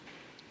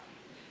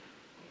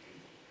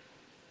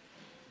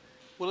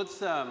Well,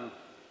 it's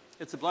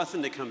a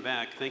blessing to come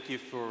back. Thank you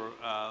for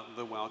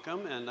the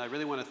welcome, and I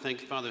really want to thank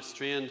Father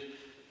Strand,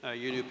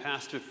 your new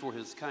pastor, for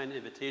his kind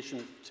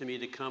invitation to me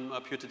to come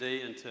up here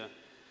today and to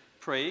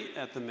pray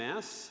at the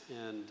Mass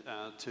and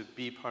to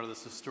be part of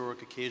this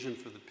historic occasion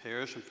for the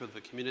parish and for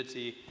the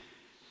community.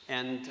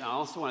 And I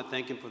also want to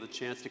thank him for the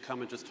chance to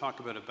come and just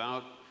talk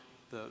about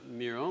the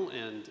mural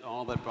and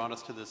all that brought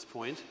us to this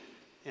point.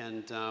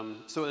 And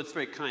so it's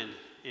very kind.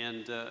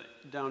 And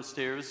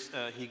downstairs,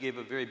 he gave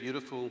a very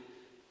beautiful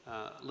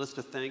list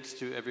of thanks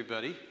to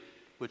everybody,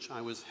 which I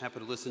was happy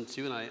to listen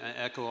to, and I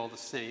echo all the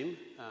same,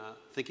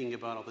 thinking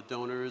about all the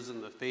donors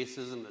and the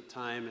faces and the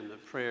time and the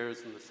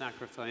prayers and the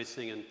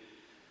sacrificing. And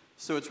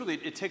so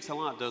it takes a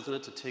lot, doesn't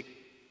it, to take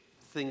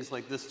things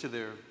like this to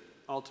their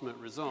ultimate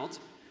result.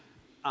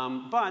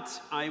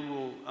 But I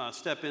will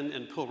step in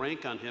and pull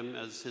rank on him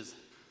as his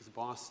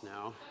boss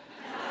now.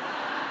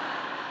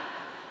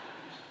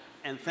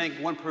 And thank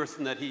one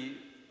person that he,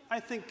 I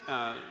think,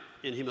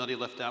 in humility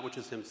left out, which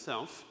is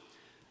himself.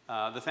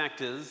 The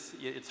fact is,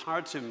 it's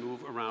hard to move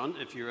around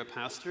if you're a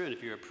pastor and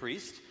if you're a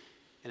priest,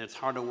 and it's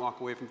hard to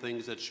walk away from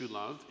things that you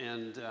love.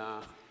 And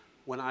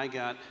when I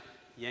got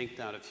yanked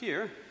out of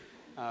here,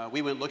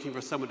 we went looking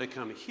for someone to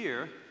come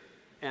here,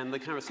 and the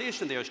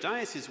conversation in the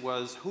Archdiocese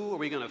was, who are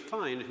we going to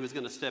find who's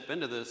going to step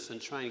into this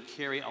and try and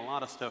carry a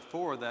lot of stuff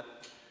forward that,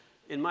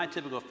 in my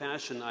typical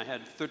fashion, I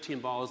had 13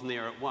 balls in the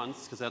air at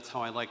once, because that's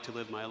how I like to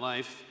live my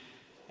life,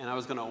 and I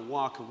was going to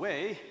walk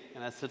away,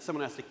 and I said,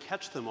 someone has to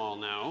catch them all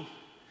now.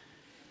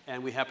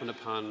 And we happened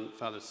upon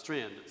Father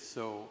Strand.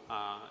 So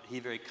he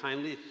very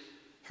kindly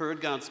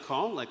heard God's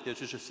call, like the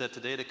Archbishop said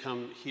today, to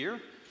come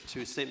here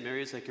to St.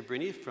 Mary's at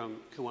Cabrini from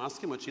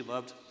Kewaskum, which he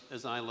loved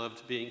as I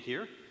loved being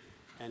here.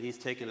 And he's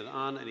taken it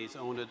on and he's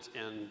owned it.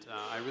 And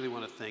I really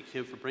want to thank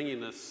him for bringing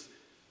this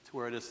to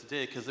where it is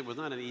today, because it was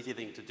not an easy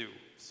thing to do.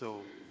 So,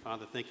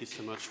 Father, thank you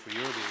so much for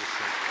your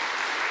leadership.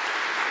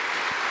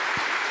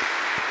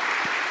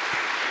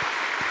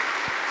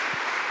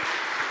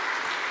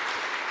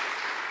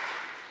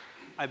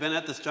 I've been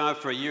at this job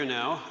for a year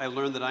now. I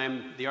learned that I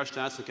am the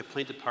Archdiocesan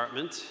Complaint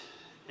Department,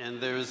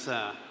 and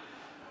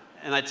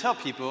and I tell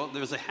people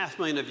there's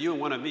 500,000 of you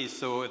and one of me,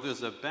 so if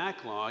there's a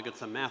backlog,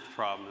 it's a math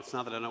problem. It's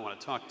not that I don't want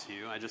to talk to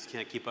you, I just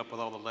can't keep up with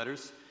all the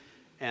letters.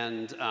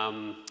 And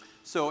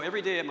so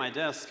every day at my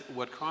desk,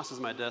 what crosses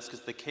my desk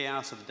is the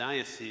chaos of the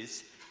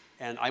diocese,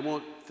 and I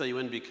won't fill you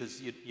in because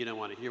you don't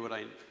want to hear what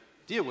I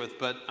deal with,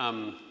 but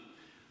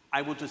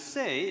I will just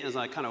say, as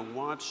I kind of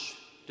watch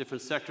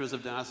different sectors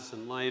of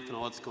diocesan life and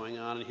all that's going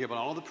on, and hear about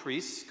all the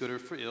priests, good or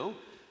for ill.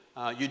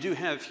 You do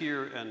have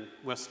here in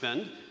West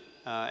Bend,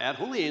 at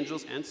Holy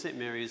Angels and St.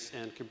 Mary's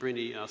and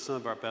Cabrini, some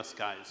of our best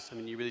guys. I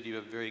mean, you really do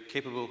have very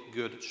capable,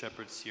 good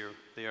shepherds here.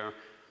 They are,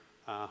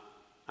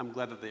 I'm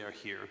glad that they are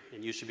here,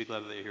 and you should be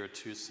glad that they're here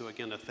too. So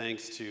again, a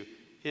thanks to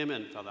him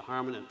and Father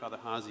Harmon and Father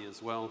Hazy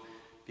as well,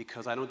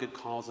 because I don't get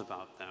calls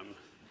about them.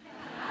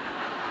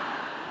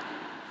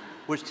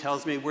 Which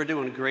tells me we're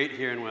doing great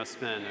here in West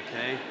Bend,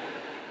 okay?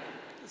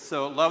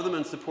 So love them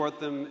and support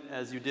them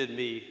as you did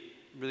me.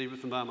 Really, from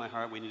the bottom of my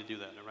heart, we need to do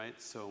that, all right?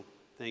 So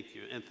thank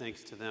you, and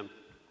thanks to them.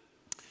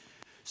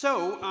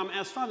 So,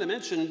 as Father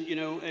mentioned, you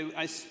know,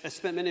 I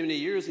spent many, many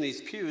years in these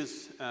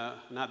pews,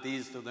 not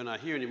these, though they're not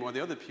here anymore,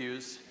 the other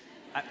pews.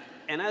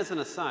 And as an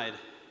aside,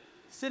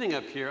 sitting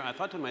up here, I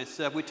thought to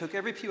myself, we took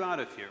every pew out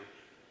of here.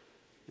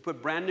 We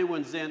put brand new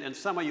ones in, and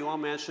somehow you all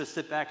managed to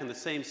sit back in the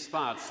same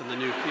spots in the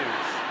new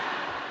pews.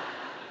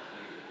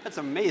 That's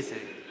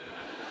amazing.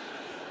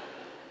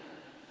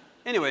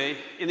 Anyway,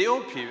 in the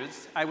old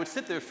pews, I would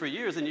sit there for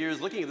years and years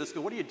looking at this,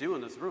 go, what do you do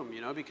in this room, you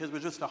know, because it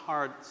was just a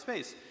hard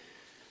space.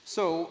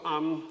 So,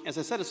 as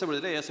I said to someone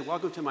today, I said,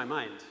 welcome to my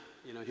mind.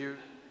 You know, here,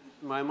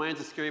 my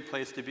mind's a scary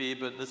place to be,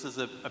 but this is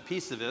a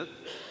piece of it.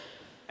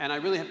 And I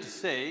really have to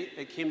say,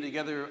 it came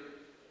together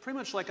pretty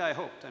much like I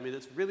hoped. I mean,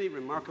 it's really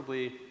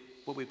remarkably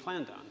what we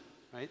planned on,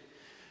 right?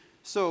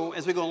 So,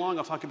 as we go along,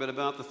 I'll talk a bit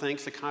about the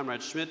thanks to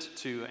Comrade Schmidt,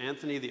 to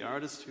Anthony, the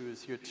artist, who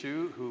is here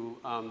too, who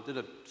did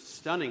a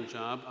stunning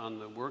job on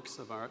the works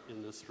of art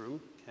in this room,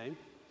 okay?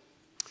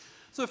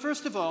 So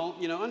first of all,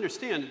 you know,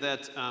 understand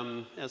that,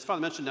 as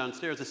Father mentioned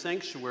downstairs, the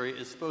sanctuary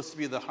is supposed to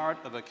be the heart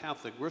of a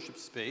Catholic worship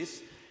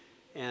space,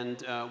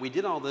 and we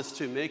did all this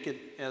to make it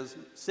as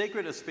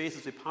sacred a space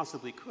as we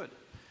possibly could.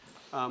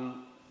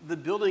 The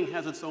building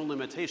has its own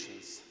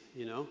limitations,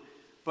 you know,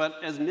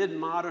 but as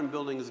mid-modern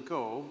buildings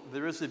go,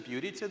 there is a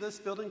beauty to this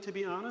building, to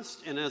be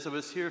honest, and as I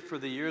was here for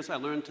the years, I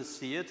learned to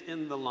see it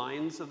in the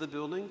lines of the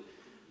building,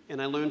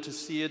 and I learned to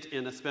see it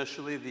in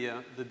especially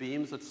the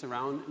beams that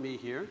surround me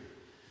here.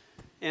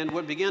 And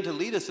what began to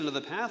lead us into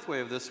the pathway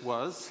of this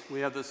was,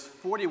 we have this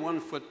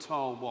 41-foot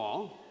tall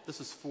wall.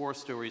 This is 4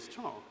 stories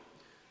tall.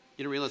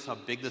 You don't realize how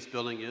big this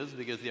building is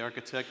because the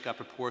architect got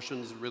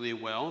proportions really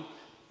well.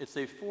 It's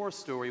a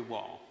 4-story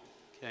wall,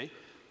 okay?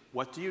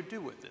 What do you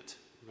do with it,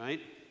 right?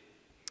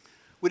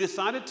 We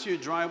decided to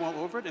drywall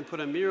over it and put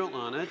a mural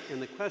on it,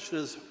 and the question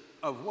is,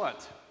 of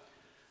what?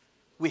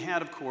 We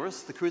had, of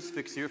course, the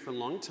crucifix here for a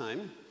long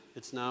time,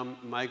 It's now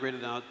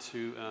migrated out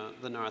to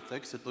the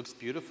narthex. It looks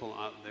beautiful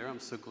out there. I'm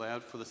so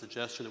glad for the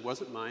suggestion. It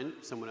wasn't mine,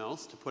 someone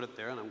else, to put it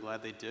there, and I'm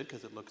glad they did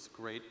because it looks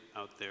great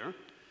out there.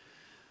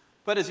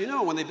 But as you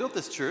know, when they built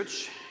this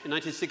church in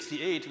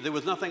 1968, there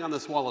was nothing on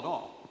this wall at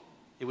all.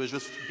 It was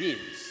just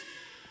beams.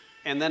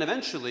 And then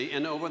eventually,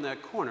 and over in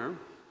that corner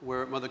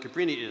where Mother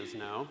Cabrini is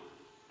now,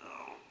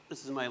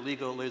 this is my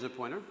legal laser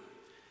pointer,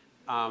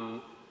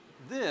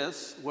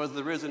 this was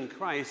the risen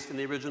Christ in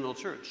the original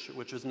church,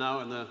 which is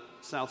now in the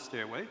south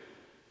stairway.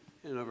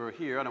 And over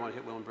here, I don't want to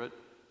hit Will and Britt,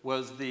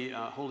 was the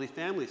Holy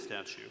Family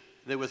statue.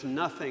 There was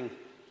nothing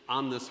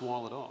on this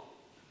wall at all.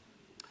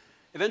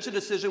 Eventually, a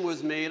decision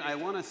was made, I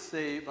want to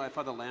say by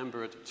Father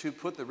Lambert, to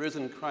put the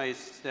risen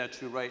Christ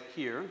statue right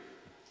here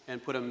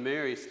and put a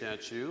Mary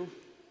statue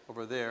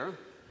over there.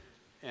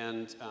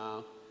 And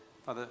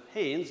Father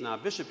Haynes, now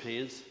Bishop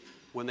Haynes,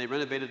 when they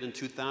renovated in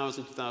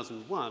 2000,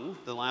 2001,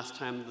 the last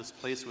time this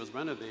place was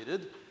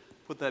renovated,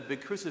 put that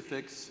big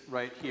crucifix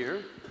right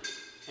here,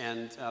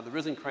 and the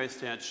risen Christ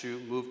statue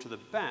moved to the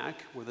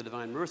back where the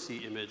Divine Mercy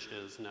image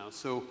is now.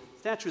 So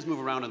statues move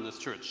around in this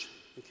church,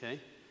 okay?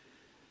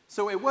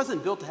 So it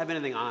wasn't built to have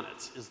anything on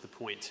it, is the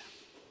point.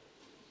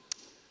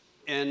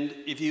 And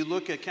if you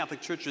look at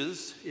Catholic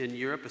churches in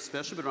Europe,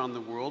 especially, but around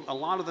the world, a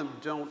lot of them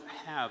don't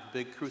have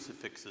big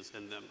crucifixes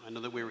in them. I know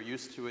that we were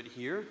used to it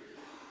here,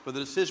 but the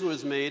decision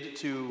was made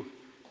to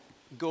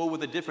go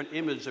with a different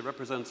image that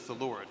represents the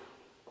Lord.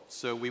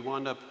 So we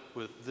wound up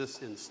with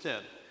this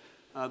instead.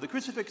 The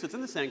crucifix that's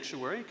in the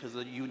sanctuary, because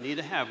you need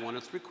to have one,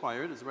 it's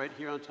required, is right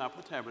here on top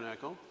of the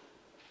tabernacle.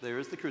 There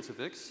is the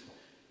crucifix.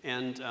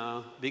 And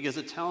because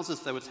it tells us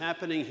that what's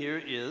happening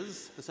here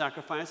is the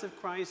sacrifice of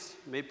Christ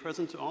made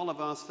present to all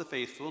of us, the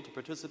faithful, to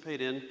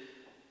participate in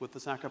with the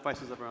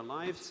sacrifices of our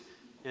lives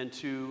and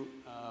to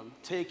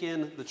take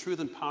in the truth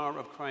and power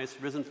of Christ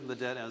risen from the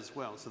dead as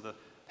well. So the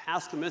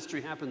Paschal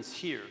mystery happens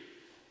here,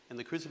 and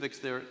the crucifix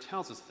there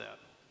tells us that.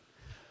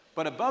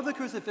 But above the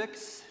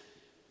crucifix,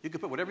 you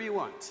can put whatever you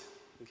want,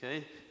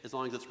 okay, as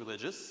long as it's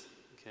religious,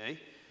 okay,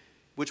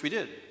 which we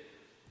did.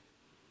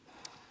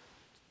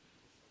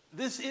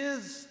 This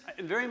is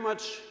very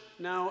much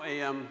now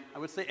I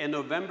would say, a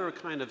November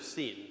kind of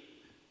scene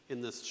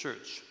in this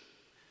church.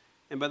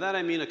 And by that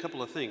I mean a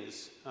couple of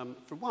things.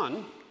 For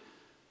one,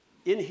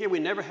 in here we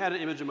never had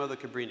an image of Mother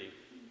Cabrini.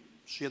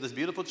 She had this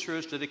beautiful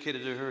church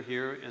dedicated to her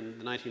here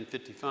in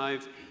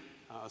 1955,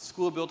 a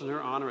school built in her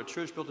honor, a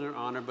church built in her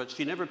honor, but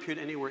she never appeared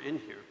anywhere in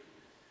here.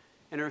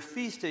 And her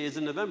feast day is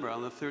in November,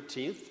 on the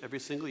 13th, every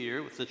single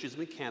year, since she's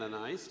been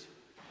canonized.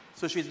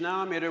 So she's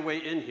now made her way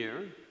in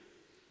here.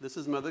 This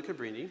is Mother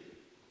Cabrini.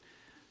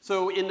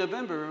 So in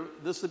November,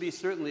 this will be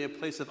certainly a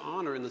place of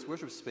honor in this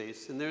worship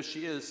space, and there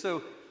she is.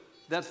 So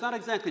that's not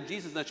exactly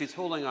Jesus that she's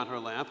holding on her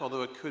lap,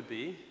 although it could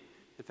be.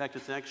 In fact,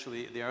 it's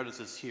actually, the artist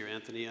is here.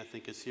 Anthony, I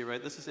think, is here,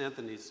 right? This is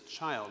Anthony's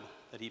child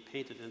that he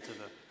painted into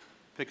the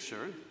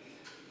picture,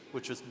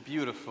 which is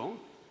beautiful.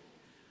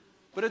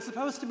 But it's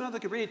supposed to be Mother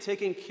Cabrini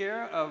taking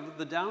care of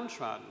the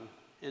downtrodden,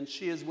 and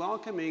she is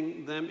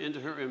welcoming them into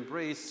her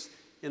embrace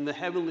in the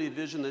heavenly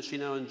vision that she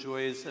now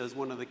enjoys as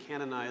one of the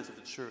canonized of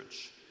the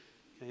church.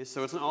 Okay,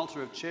 so it's an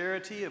altar of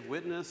charity, of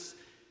witness,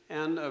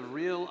 and of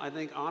real, I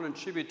think, honor and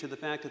tribute to the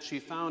fact that she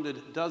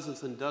founded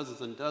dozens and dozens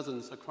and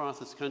dozens across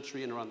this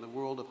country and around the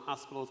world of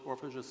hospitals,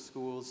 orphanages,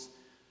 schools.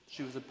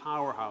 She was a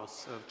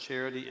powerhouse of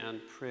charity and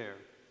prayer.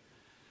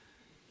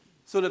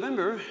 So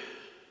November,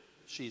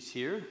 she's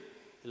here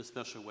in a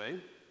special way.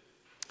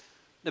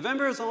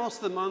 November is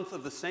also the month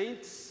of the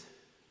saints,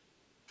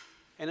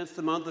 and it's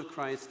the month of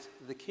Christ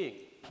the King.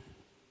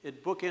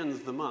 It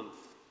bookends the month,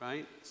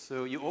 right?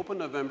 So you open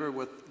November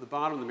with the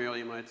bottom of the mural,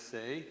 you might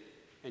say,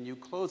 and you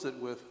close it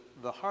with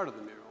the heart of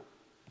the mural.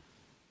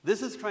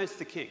 This is Christ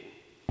the King.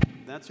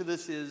 That's who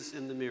this is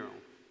in the mural.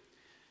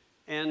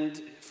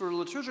 And for a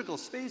liturgical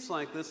space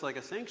like this, like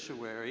a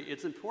sanctuary,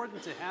 it's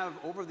important to have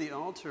over the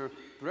altar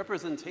the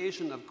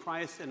representation of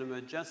Christ in a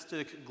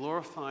majestic,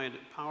 glorified,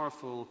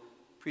 powerful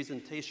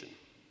presentation.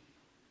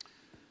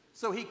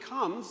 So he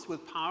comes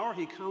with power,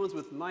 he comes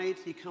with might,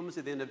 he comes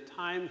at the end of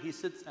time, he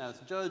sits as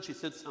judge, he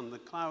sits on the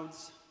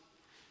clouds,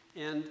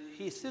 and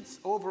he sits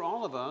over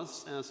all of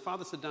us, as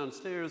Father said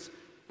downstairs,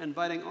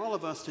 inviting all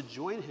of us to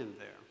join him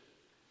there.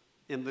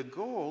 And the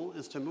goal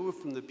is to move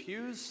from the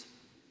pews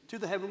to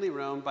the heavenly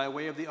realm by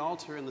way of the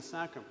altar and the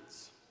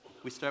sacraments.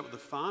 We start with the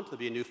font. There'll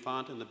be a new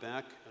font in the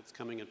back that's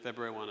coming in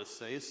February, I want to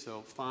say.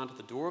 So font at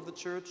the door of the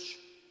church.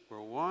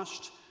 We're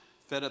washed,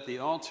 fed at the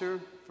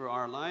altar for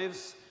our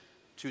lives.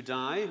 To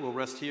die, we'll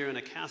rest here in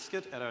a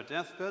casket at our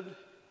deathbed,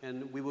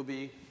 and we will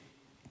be,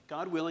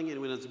 God willing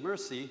and in his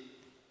mercy,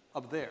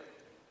 up there.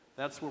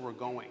 That's where we're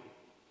going,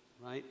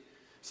 right?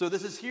 So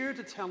this is here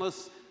to tell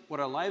us what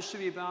our lives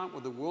should be about,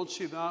 what the world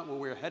should be about, where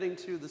we're heading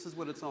to. This is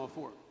what it's all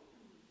for.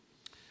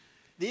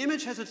 The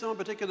image has its own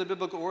particular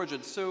biblical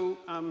origin. So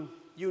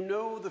you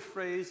know the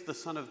phrase, the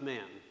Son of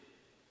Man.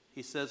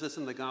 He says this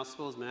in the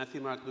Gospels,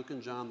 Matthew, Mark, Luke,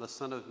 and John, the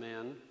Son of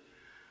Man.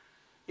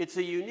 It's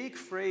a unique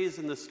phrase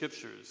in the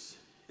Scriptures.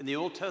 In the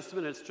Old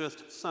Testament, it's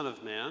just Son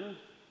of Man.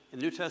 In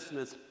the New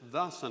Testament, it's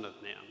the Son of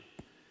Man.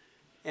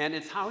 And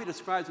it's how he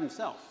describes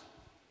himself.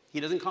 He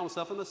doesn't call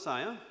himself a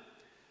Messiah.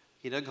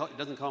 He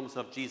doesn't call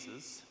himself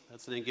Jesus.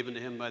 That's the name given to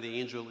him by the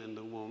angel in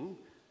the womb.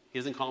 He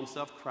doesn't call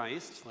himself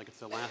Christ, like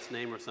it's a last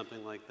name or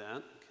something like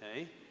that,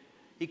 okay?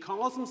 He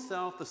calls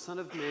himself the Son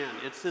of Man.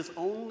 It's his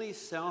only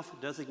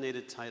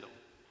self-designated title.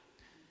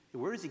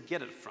 And where does he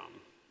get it from?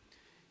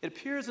 It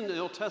appears in the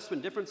Old Testament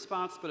in different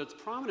spots, but its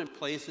prominent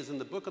place is in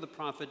the book of the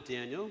prophet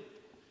Daniel,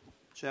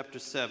 chapter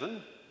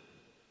 7,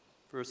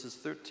 verses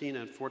 13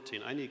 and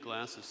 14. I need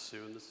glasses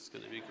soon. This is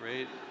going to be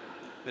great.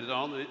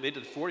 Made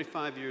it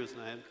 45 years,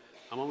 and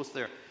I'm almost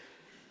there.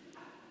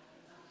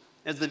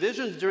 As the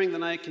visions during the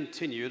night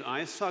continued,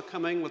 I saw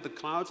coming with the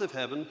clouds of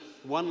heaven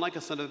one like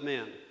a son of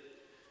man.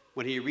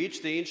 When he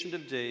reached the Ancient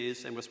of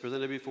Days and was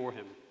presented before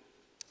him,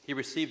 he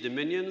received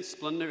dominion,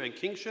 splendor, and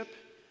kingship.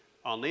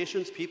 All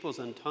nations, peoples,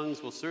 and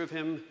tongues will serve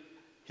him.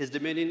 His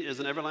dominion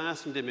is an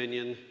everlasting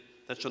dominion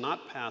that shall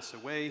not pass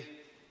away.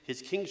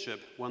 His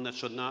kingship, one that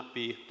shall not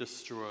be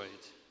destroyed.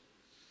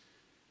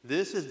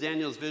 This is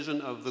Daniel's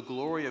vision of the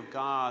glory of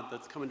God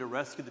that's coming to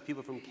rescue the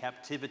people from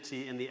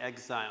captivity and the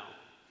exile.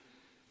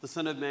 The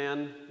Son of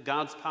Man,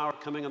 God's power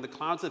coming on the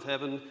clouds of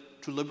heaven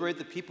to liberate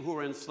the people who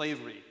are in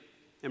slavery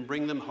and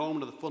bring them home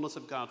to the fullness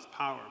of God's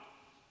power.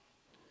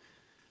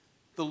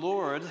 The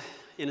Lord,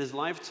 in his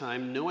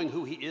lifetime, knowing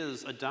who he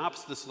is,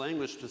 adopts this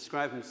language to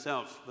describe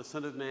himself, the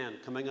Son of Man,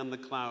 coming on the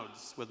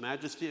clouds with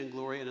majesty and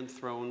glory and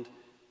enthroned,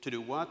 to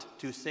do what?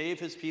 To save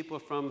his people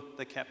from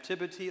the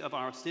captivity of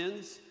our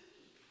sins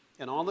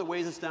and all that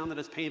weighs us down that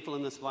is painful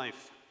in this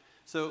life.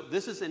 So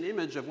this is an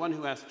image of one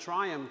who has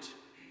triumphed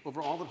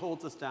over all that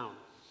holds us down.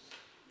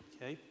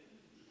 Okay?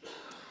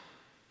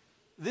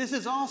 This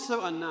is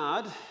also a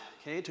nod,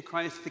 okay, to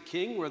Christ the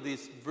King, where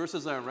these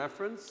verses are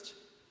referenced,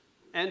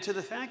 and to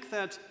the fact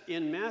that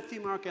in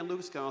Matthew, Mark, and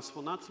Luke's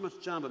gospel, not so much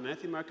John, but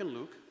Matthew, Mark, and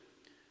Luke,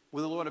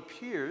 when the Lord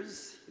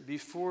appears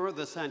before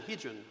the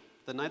Sanhedrin,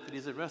 the night that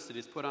he's arrested,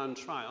 he's put on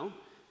trial,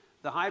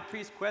 the high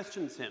priest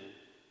questions him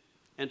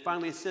and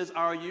finally says,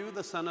 "Are you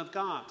the Son of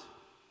God?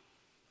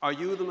 Are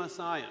you the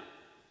Messiah?"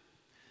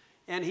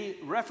 And he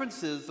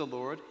references the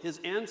Lord. His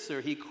answer,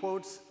 he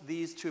quotes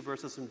these two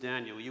verses from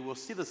Daniel. You will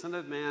see the Son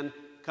of Man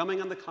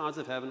coming on the clouds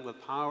of heaven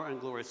with power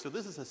and glory. So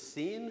this is a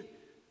scene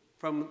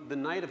from the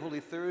night of Holy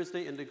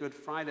Thursday into Good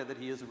Friday that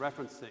he is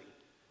referencing.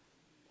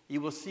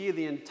 You will see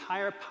the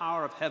entire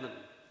power of heaven,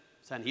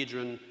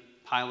 Sanhedrin,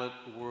 Pilate,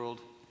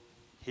 world.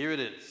 Here it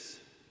is,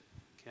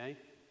 okay?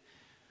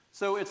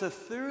 So it's a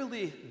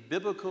thoroughly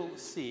biblical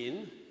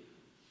scene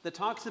that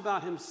talks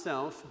about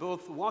himself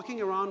both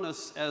walking around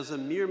us as a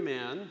mere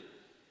man,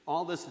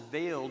 all this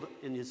veiled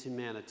in his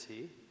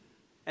humanity,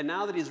 and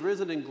now that he's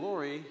risen in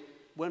glory,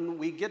 when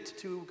we get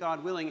to,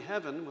 God willing,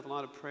 heaven with a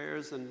lot of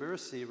prayers and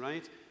mercy,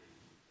 right?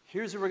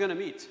 Here's who we're going to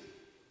meet.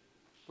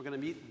 We're going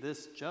to meet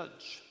this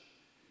judge.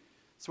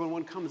 So when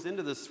one comes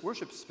into this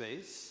worship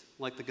space,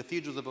 like the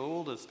cathedrals of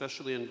old,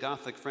 especially in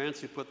Gothic France,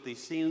 who put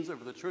these scenes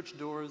over the church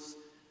doors,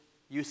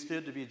 you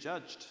stood to be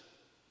judged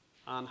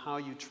on how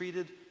you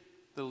treated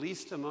the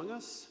least among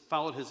us,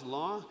 followed his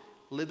law,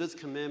 lived his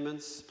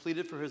commandments,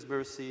 pleaded for his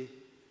mercy.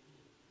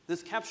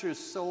 This captures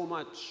so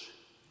much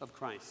of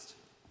Christ.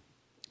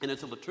 And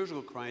it's a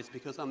liturgical Christ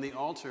because on the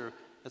altar,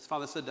 as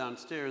Father said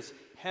downstairs,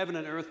 heaven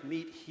and earth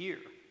meet here.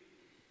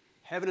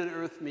 Heaven and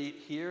earth meet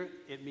here.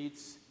 It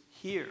meets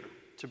here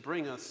to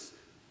bring us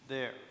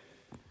there.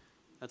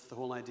 That's the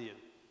whole idea.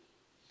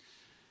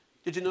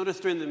 Did you notice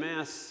during the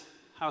Mass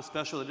how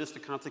special it is to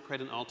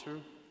consecrate an altar?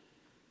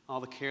 All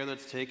the care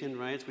that's taken,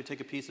 right? We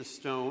take a piece of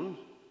stone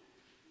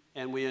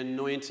and we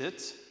anoint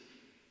it.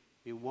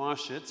 We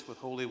wash it with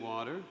holy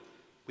water.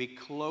 We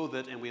clothe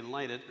it and we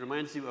light it. It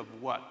reminds you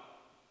of what?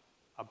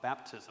 A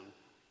baptism,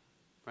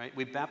 right?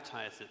 We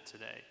baptize it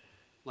today.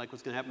 Like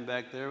what's going to happen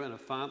back there in a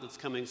font that's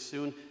coming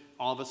soon.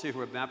 All of us here who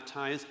are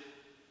baptized,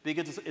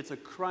 because it's a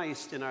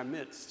Christ in our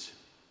midst.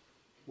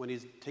 When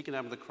he's taken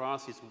out of the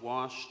cross, he's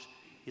washed,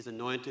 he's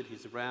anointed,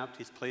 he's wrapped,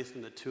 he's placed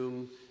in the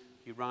tomb,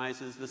 he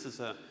rises. This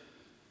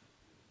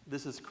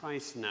is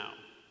Christ now,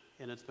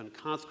 and it's been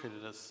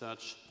consecrated as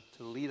such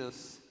to lead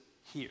us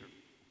here.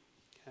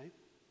 Okay?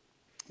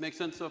 Make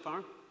sense so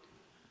far?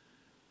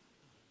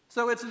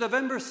 So it's a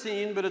November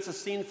scene, but it's a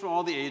scene for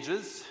all the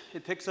ages.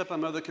 It picks up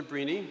on Mother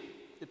Cabrini.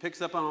 It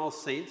picks up on All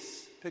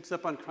Saints. It picks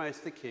up on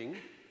Christ the King.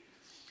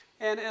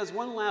 And as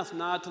one last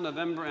nod to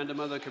November and to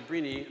Mother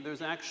Cabrini,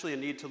 there's actually a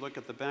need to look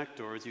at the back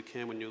door as you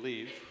can when you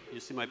leave. You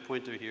see my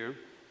pointer here,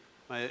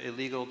 my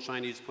illegal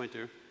Chinese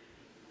pointer.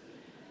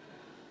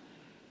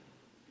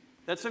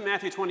 That's from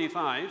Matthew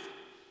 25,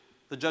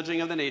 the judging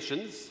of the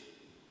nations.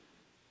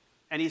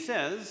 And he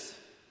says,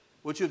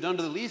 "What you've done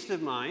to the least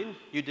of mine,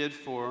 you did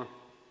for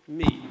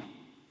me."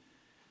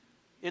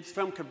 It's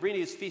from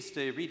Cabrini's feast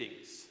day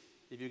readings.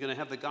 If you're going to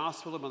have the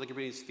gospel of Mother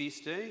Cabrini's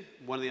feast day,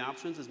 one of the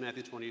options is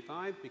Matthew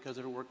 25, because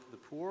it'll work for the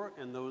poor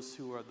and those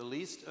who are the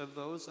least of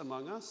those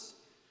among us.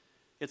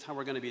 It's how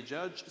we're going to be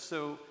judged.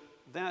 So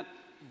that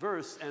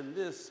verse and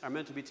this are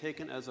meant to be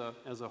taken as a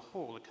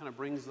whole. It kind of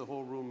brings the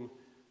whole room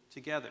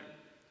together.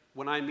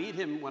 When I meet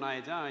him when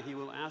I die, he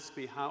will ask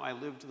me how I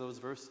lived those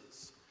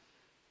verses.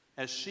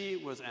 as she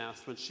was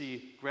asked when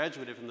she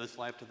graduated from this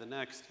life to the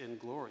next in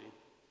glory.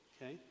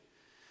 Okay?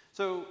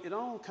 So it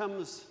all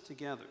comes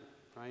together,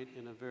 right,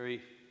 in a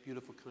very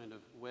beautiful kind of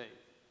way.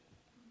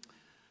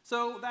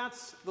 So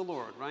that's the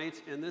Lord, right?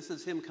 And this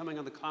is him coming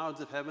on the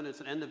clouds of heaven. It's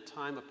an end of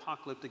time,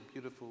 apocalyptic,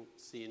 beautiful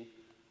scene.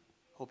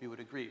 Hope you would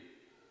agree.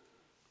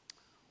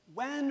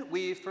 When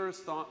we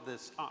first thought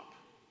this up,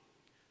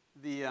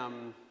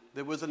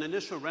 there was an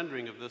initial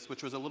rendering of this,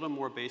 which was a little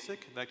more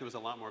basic. In fact, it was a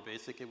lot more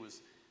basic. It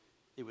was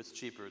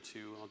cheaper,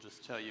 too, I'll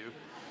just tell you.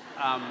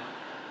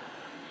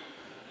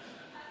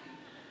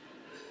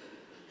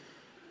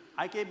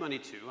 I gave money,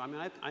 too. I mean,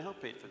 I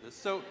helped pay for this.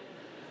 So,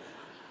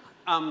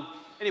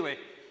 anyway,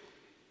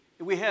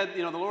 we had,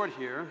 the Lord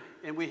here,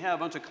 and we had a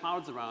bunch of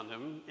clouds around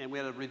him, and we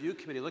had a review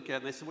committee look at it,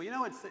 and they said,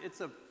 well,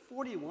 it's a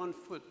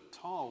 41-foot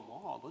tall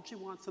wall. Don't you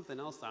want something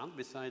else on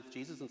besides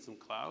Jesus and some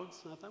clouds?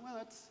 And I thought, well,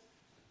 that's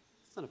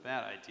not a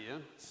bad idea.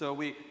 So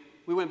we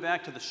went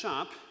back to the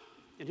shop,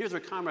 and here's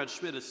where Comrade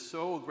Schmidt is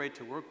so great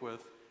to work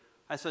with.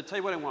 I said, tell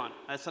you what I want.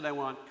 I said, I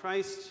want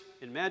Christ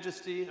in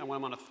majesty. I want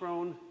him on a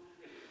throne.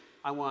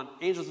 I want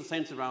angels and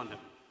saints around him.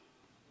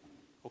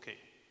 Okay.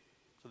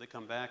 So they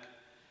come back.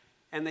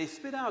 And they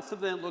spit out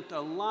something that looked a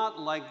lot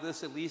like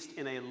this, at least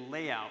in a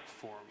layout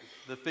form.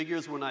 The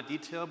figures were not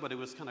detailed, but it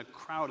was kind of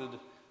crowded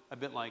a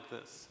bit like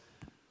this.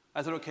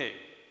 I said, okay,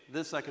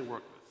 this I can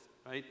work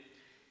with, right?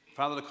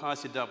 Father, it'll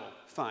cost you double.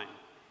 Fine.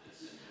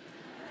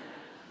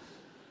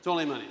 It's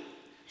only money.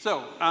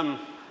 So,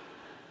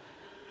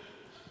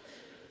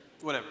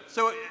 whatever.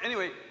 So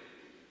anyway,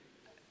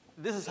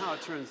 this is how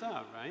it turns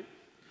out, right?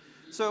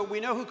 So we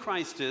know who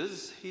Christ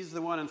is. He's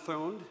the one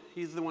enthroned.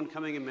 He's the one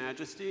coming in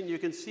majesty. And you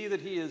can see that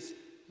he is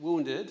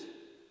wounded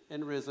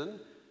and risen.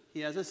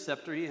 He has a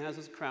scepter. He has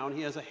his crown.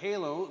 He has a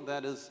halo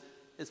that is,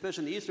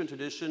 especially in the Eastern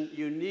tradition,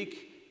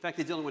 unique. In fact,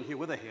 he's the only one here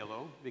with a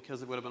halo,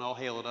 because it would have been all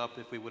haloed up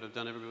if we would have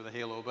done everybody with a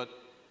halo. But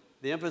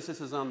the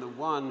emphasis is on the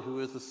one who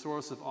is the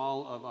source of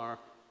all of our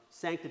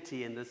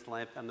sanctity in this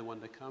life and the one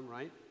to come,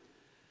 right?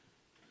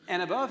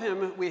 And above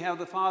him, we have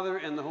the Father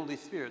and the Holy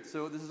Spirit.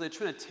 So this is a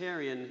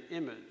Trinitarian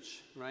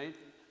image, right?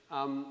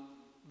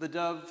 The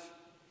dove,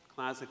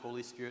 classic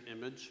Holy Spirit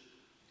image.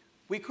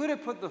 We could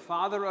have put the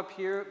Father up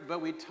here,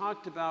 but we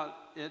talked about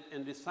it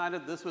and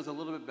decided this was a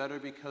little bit better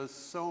because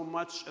so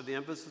much of the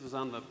emphasis was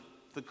on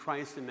the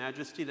Christ in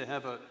majesty. To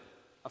have a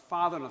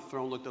Father on a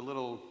throne looked a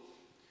little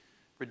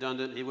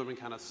redundant. He would have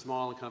been kind of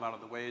small and kind of out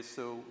of the way.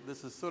 So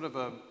this is sort of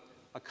a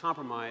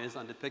compromise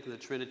on depicting the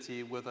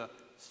Trinity with a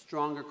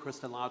stronger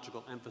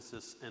Christological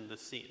emphasis in the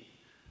scene.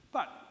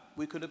 But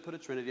we could have put a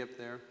Trinity up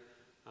there.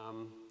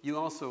 You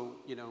also,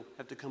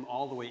 have to come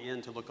all the way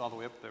in to look all the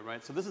way up there,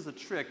 right? So this is a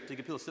trick to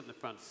get people to sit in the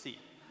front seat.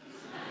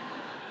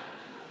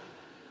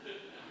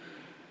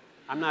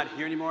 I'm not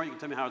here anymore. You can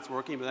tell me how it's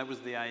working, but that was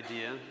the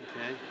idea,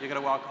 okay? You're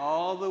going to walk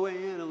all the way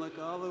in and look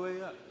all the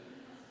way up.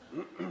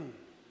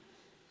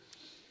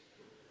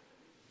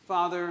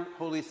 Father,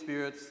 Holy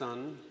Spirit,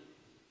 Son,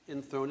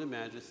 enthroned in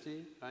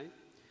majesty, right?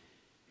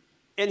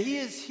 And he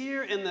is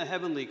here in the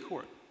heavenly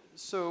court.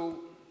 So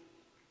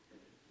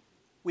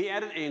we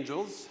added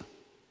angels,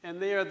 and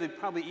they are the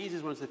probably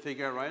easiest ones to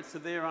figure out, right? So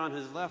they are on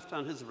his left,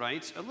 on his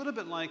right, a little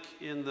bit like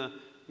in the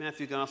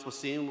Matthew Gospel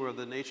scene where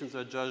the nations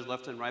are judged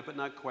left and right, but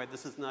not quite.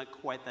 This is not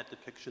quite that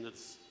depiction.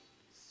 It's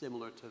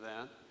similar to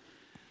that.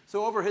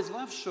 So over his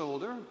left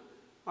shoulder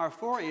are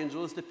four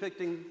angels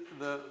depicting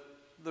the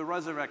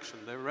resurrection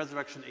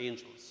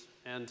angels.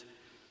 And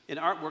in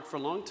artwork for a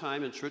long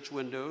time, in church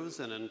windows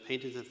and in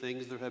paintings and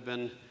things, there have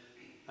been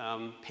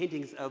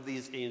paintings of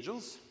these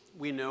angels.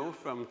 We know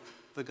from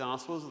the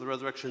Gospels of the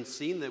resurrection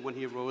scene that when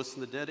he rose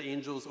from the dead,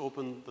 angels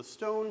opened the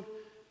stone.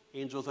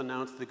 Angels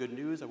announced the good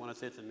news. I want to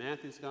say it's in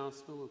Matthew's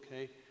Gospel,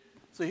 okay?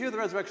 So here are the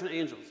resurrection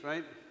angels,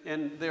 right?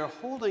 And they're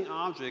holding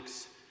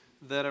objects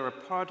that are a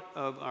part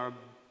of our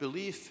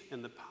belief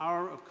in the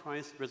power of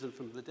Christ risen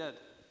from the dead.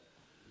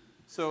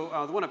 So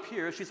the one up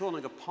here, she's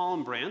holding a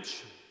palm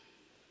branch.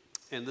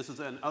 And this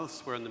is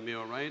elsewhere in the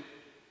mural, right?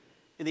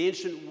 In the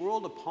ancient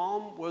world, a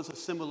palm was a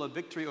symbol of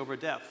victory over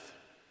death.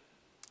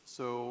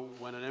 So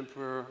when an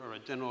emperor or a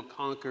general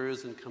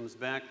conquers and comes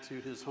back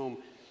to his home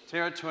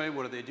territory,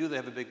 what do? They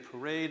have a big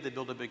parade. They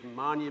build a big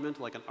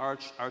monument, like an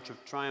arch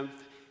of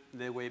triumph.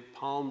 And they wave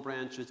palm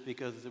branches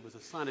because it was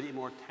a sign of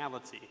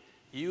immortality.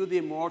 You, the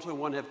immortal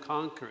one, have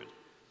conquered.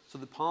 So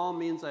the palm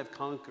means I've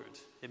conquered.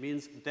 It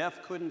means death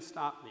couldn't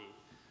stop me.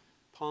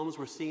 Palms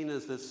were seen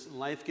as this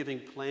life-giving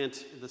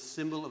plant, the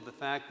symbol of the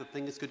fact that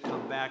things could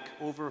come back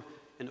over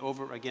and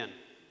over again,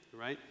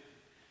 right?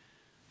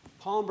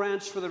 Palm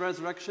branch for the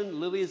resurrection,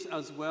 lilies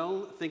as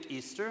well. Think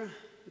Easter,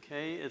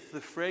 okay? It's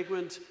the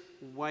fragrant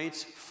white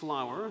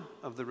flower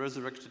of the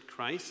resurrected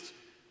Christ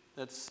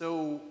that's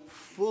so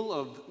full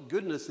of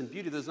goodness and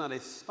beauty, there's not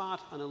a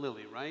spot on a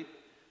lily, right?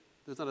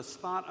 There's not a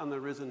spot on the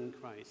risen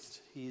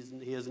Christ. He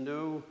has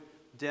no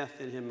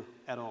death in him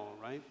at all,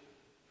 right?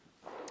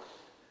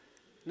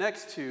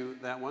 Next to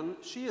that one,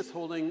 she is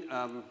holding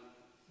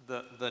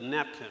the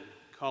napkin,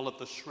 call it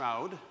the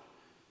shroud,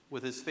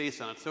 with his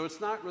face on it. So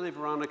it's not really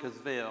Veronica's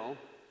veil.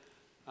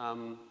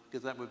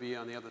 because that would be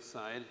on the other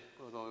side,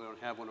 although we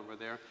don't have one over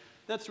there.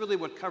 That's really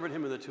what covered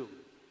him in the tomb.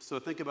 So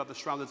think about the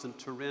shroud that's in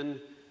Turin.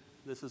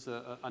 This is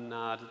a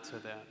nod to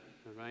that,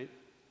 all right?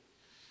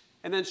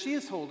 And then she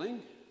is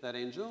holding, that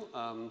angel,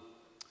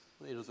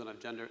 the angels don't have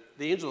gender,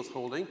 the angel is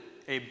holding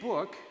a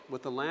book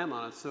with the lamb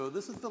on it. So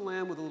this is the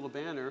lamb with a little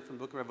banner from the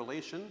book of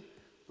Revelation,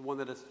 the one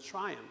that has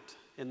triumphed,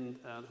 and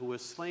who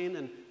was slain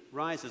and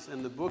rises.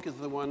 And the book is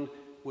the one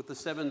with the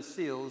 7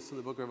 seals in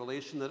the book of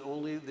Revelation that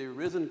only the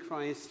risen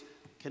Christ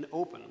can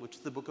open, which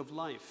is the book of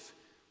life,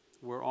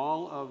 where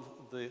all of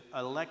the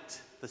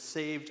elect, the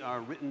saved, are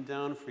written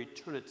down for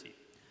eternity.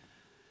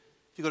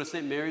 If you go to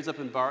St. Mary's up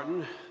in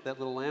Barton, that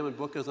little lamb and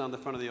book is on the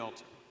front of the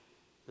altar.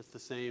 It's the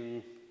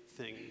same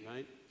thing,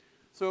 right?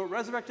 So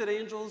resurrected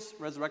angels,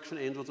 resurrection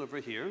angels over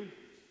here,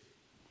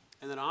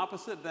 and then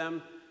opposite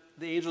them,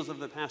 the angels of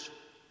the Passion.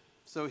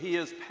 So he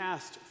has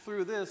passed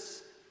through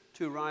this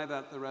to arrive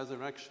at the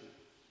resurrection.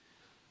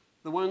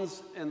 The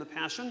ones in the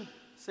Passion,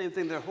 same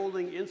thing, they're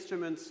holding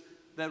instruments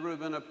that would have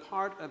been a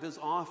part of his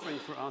offering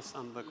for us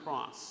on the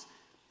cross.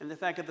 And the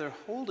fact that they're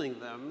holding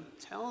them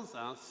tells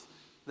us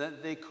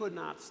that they could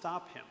not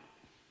stop him,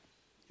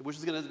 which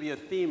is going to be a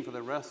theme for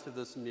the rest of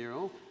this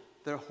mural.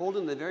 They're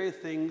holding the very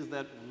things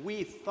that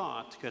we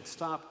thought could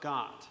stop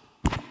God.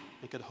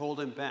 They could hold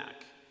him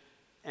back.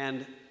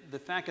 And the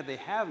fact that they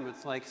have him,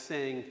 it's like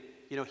saying,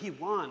 you know, he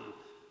won.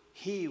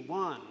 He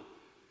won.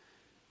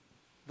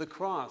 The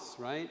cross,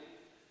 right?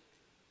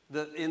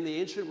 In the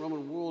ancient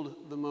Roman world,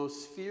 the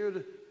most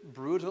feared,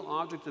 brutal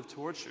object of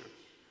torture,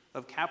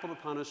 of capital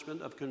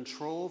punishment, of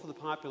control for the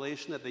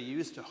population that they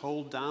used to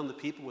hold down the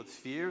people with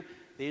fear,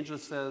 the angel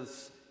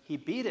says, he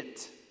beat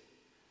it.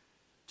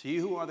 To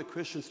you who are the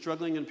Christians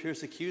struggling in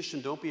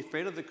persecution, don't be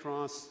afraid of the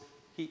cross.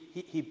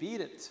 He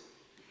beat it.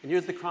 And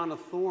here's the crown of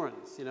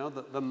thorns, you know,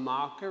 the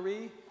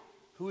mockery.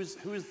 Who's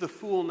the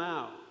fool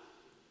now?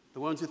 The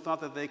ones who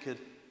thought that they could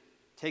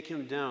take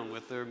him down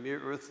with their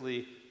mere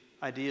earthly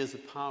ideas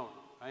of power,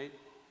 right?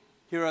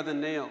 Here are the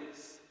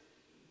nails.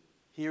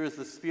 Here is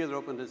the spear that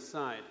opened his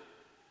side.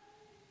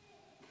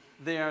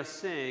 They are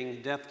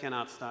saying, death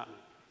cannot stop me.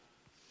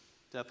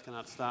 Death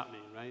cannot stop me,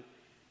 right?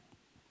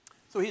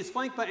 So he's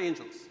flanked by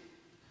angels.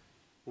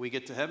 When we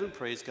get to heaven,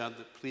 please God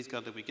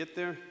that we get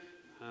there.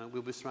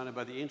 We'll be surrounded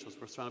by the angels.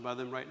 We're surrounded by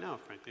them right now,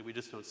 frankly. We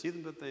just don't see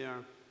them, but they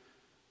are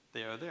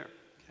there,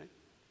 okay?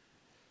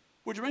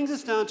 Which brings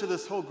us down to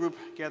this whole group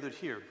gathered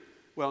here.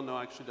 Well, no,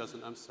 actually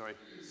doesn't. I'm sorry.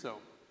 So,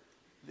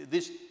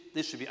 this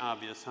should be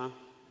obvious, huh?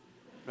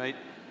 Right?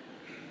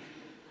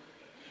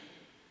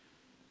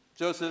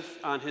 Joseph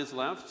on his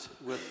left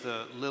with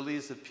the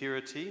lilies of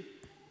purity,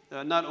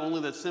 not only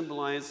that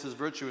symbolize his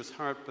virtuous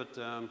heart, but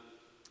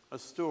a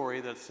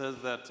story that says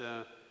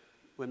that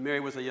when Mary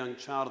was a young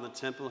child in the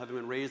temple, having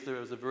been raised there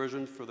as a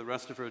virgin for the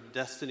rest of her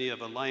destiny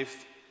of a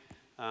life,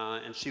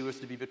 and she was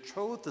to be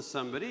betrothed to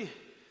somebody,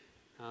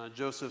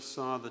 Joseph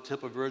saw the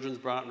temple virgins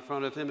brought in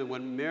front of him, and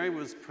when Mary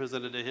was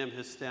presented to him,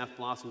 his staff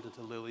blossomed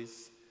into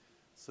lilies.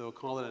 So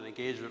call it an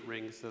engagement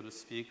ring, so to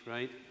speak,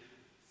 right?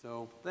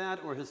 So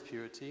that or his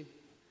purity.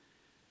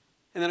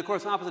 And then, of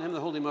course, opposite him, the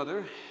Holy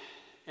Mother,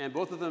 and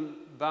both of them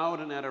bowed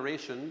in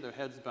adoration, their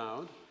heads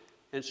bowed.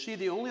 And she,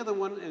 the only other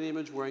one in the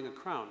image wearing a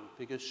crown,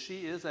 because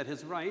she is, at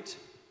his right,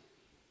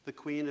 the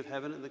Queen of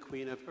Heaven and the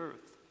Queen of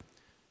Earth.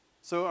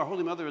 So our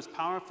Holy Mother is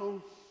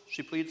powerful.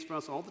 She pleads for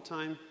us all the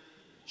time.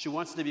 She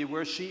wants to be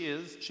where she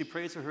is. She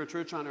prays for her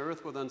church on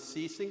earth with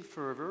unceasing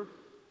fervor.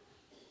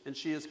 And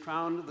she is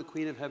crowned the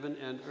Queen of Heaven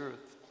and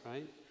Earth,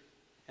 right?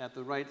 At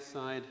the right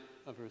side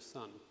of her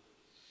Son.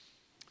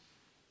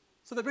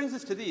 So that brings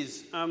us to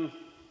these.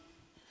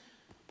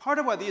 Part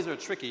of why these are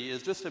tricky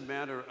is just a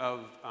matter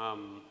of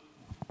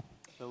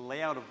the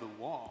layout of the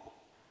wall.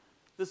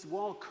 This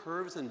wall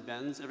curves and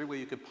bends every way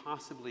you could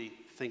possibly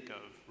think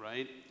of,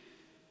 right?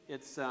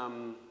 It's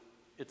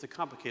a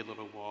complicated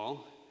little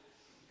wall.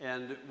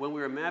 And when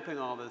we were mapping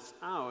all this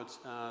out,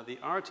 the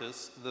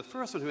artist, the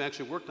first one who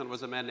actually worked on it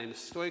was a man named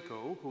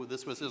Stoico, who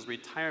this was his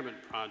retirement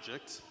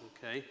project,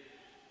 okay?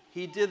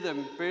 He did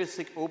the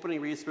basic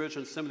opening research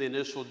on some of the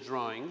initial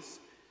drawings,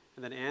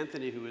 and then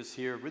Anthony, who is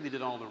here, really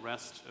did all the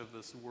rest of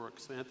this work.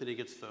 So Anthony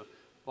gets the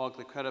bulk of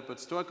the credit, but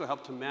Stoico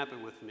helped to map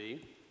it with me.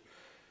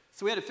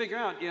 So we had to figure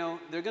out, you know,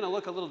 they're going to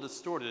look a little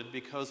distorted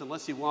because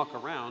unless you walk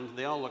around,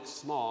 they all look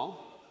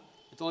small.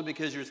 It's only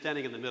because you're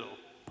standing in the middle.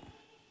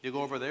 You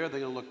go over there, they're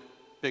going to look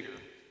bigger,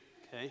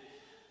 okay?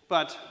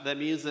 But that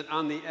means that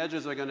on the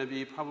edges are going to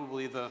be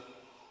probably the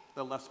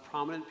less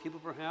prominent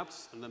people,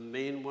 perhaps, and the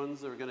main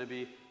ones are going to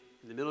be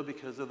in the middle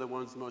because they're the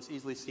ones most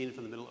easily seen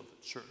from the middle of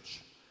the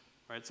church,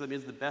 right? So that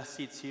means the best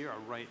seats here are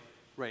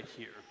right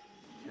here,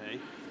 okay?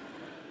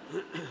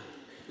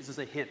 This is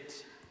a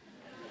hint.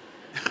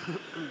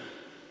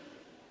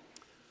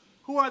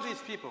 Who are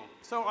these people?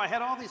 So I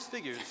had all these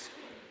figures.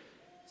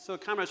 So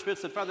Comrade Schmidt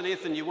said, Father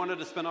Nathan, you wanted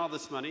to spend all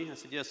this money? I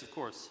said, yes, of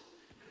course.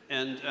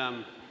 And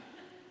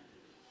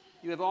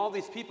you have all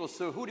these people,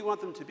 so who do you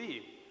want them to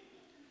be?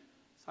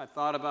 So I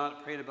thought about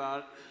it, prayed about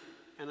it,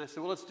 and I said,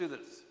 well, let's do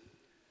this.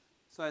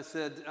 So I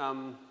said,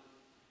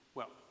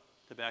 well,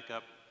 to back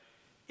up,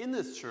 in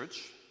this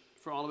church,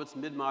 for all of its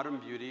mid-modern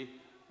beauty.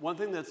 One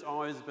thing that's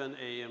always been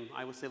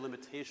I would say,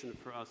 limitation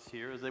for us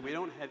here is that we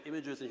don't have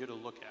images in here to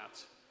look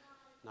at.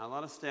 Not a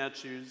lot of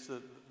statues.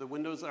 The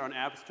windows are an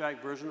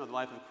abstract version of the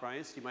life of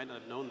Christ. You might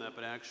not have known that,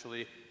 but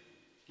actually,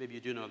 maybe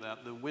you do know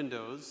that. The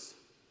windows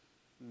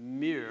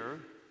mirror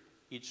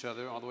each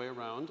other all the way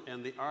around,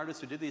 and the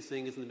artist who did these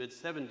things in the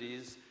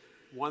mid-70s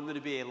wanted there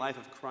to be a life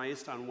of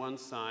Christ on one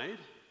side,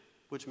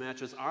 which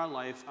matches our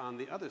life on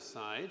the other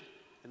side,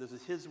 and this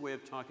is his way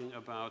of talking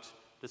about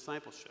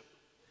discipleship.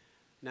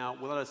 Now,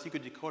 without a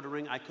secret decoder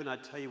ring, I could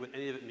not tell you what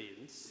any of it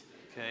means,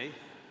 okay?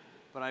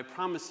 But I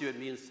promise you it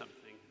means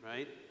something,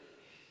 right?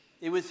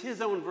 It was his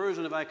own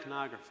version of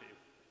iconography.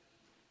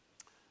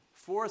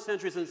 For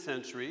centuries and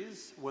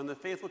centuries, when the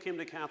faithful came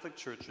to Catholic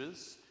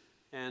churches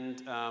and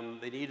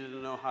they needed to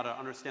know how to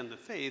understand the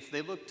faith,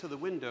 they looked to the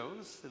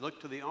windows, they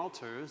looked to the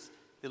altars,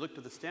 they looked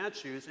to the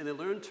statues, and they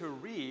learned to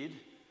read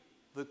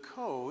the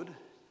code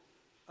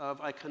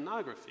of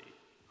iconography.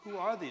 Who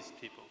are these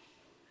people?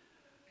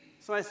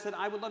 So I said,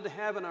 I would love to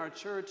have in our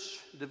church,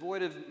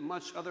 devoid of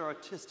much other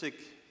artistic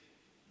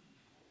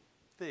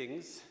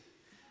things,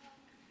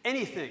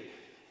 anything,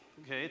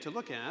 okay, to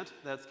look at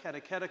that's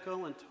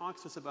catechetical and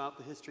talks to us about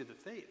the history of the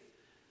faith.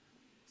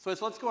 So I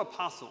said, let's go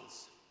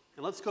apostles,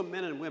 and let's go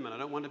men and women. I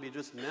don't want to be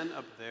just men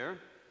up there.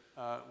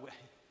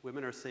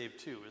 Women are saved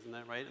too, isn't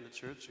that right, in the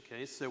church?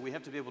 Okay, so we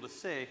have to be able to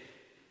say,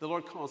 the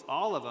Lord calls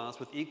all of us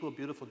with equal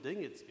beautiful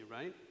dignity,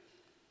 right?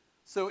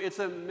 So it's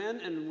a men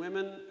and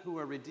women who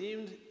are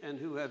redeemed and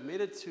who have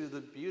made it to the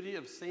beauty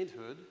of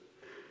sainthood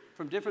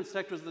from different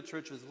sectors of the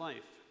church's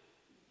life.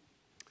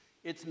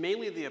 It's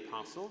mainly the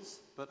apostles,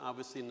 but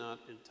obviously not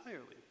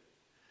entirely.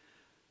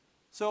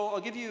 So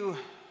I'll give you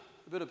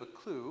a bit of a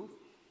clue.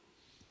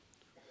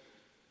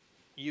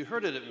 You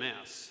heard it at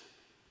Mass.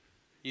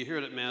 You hear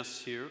it at Mass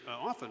here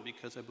often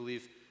because I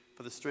believe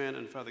Father Strand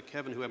and Father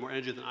Kevin, who have more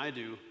energy than I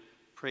do,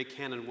 pray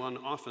Canon 1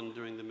 often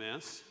during the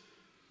Mass,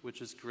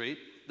 which is great.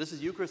 This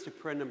is Eucharistic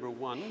prayer number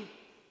 1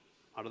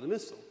 out of the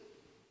Missal.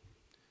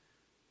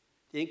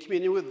 In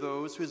communion with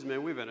those whose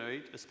memory we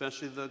venerate,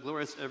 especially the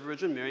glorious ever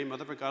Virgin Mary,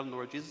 Mother of our God and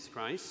Lord Jesus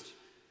Christ,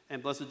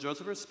 and blessed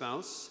Joseph, her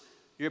spouse,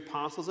 your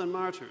apostles and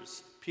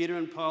martyrs, Peter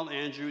and Paul,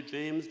 Andrew,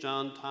 James,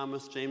 John,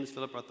 Thomas, James,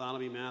 Philip,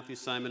 Bartholomew, Matthew,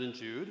 Simon, and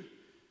Jude.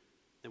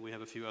 And we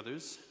have a few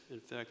others. In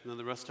fact, none of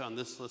the rest on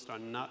this list are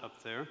not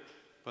up there,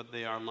 but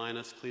they are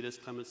Linus,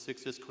 Cletus, Clement,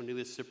 Sixtus,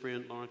 Cornelius,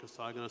 Cyprian, Lawrence,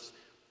 Chrysogonus,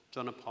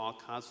 John of Paul,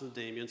 Cosmas, and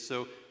Damian.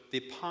 So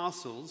the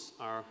apostles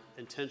are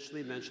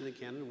intentionally mentioned in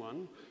Canon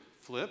 1.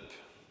 Flip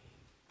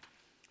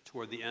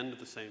toward the end of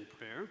the same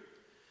prayer.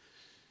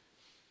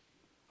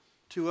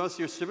 To us,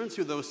 your servants,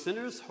 who those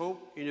sinners,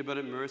 hope in your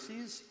abundant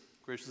mercies,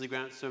 graciously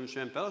grant some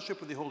share in fellowship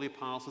with the holy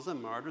apostles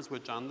and martyrs,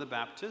 with John the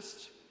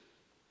Baptist,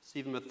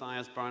 Stephen,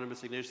 Matthias,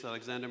 Barnabas, Ignatius,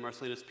 Alexander,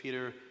 Marcellinus,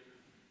 Peter,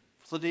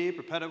 Philippi,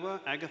 Perpetua,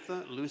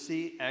 Agatha,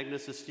 Lucy,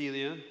 Agnes,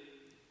 Cecilia,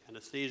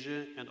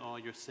 Anastasia, and all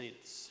your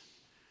saints.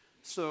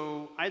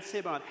 So I'd say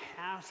about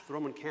half the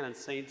Roman canon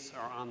saints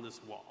are on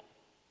this wall.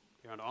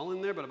 They aren't all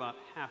in there, but about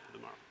half of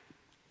them are.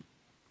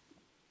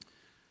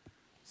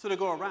 So to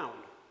go around,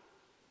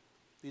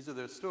 these are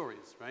their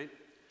stories, right?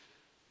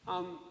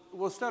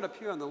 We'll start up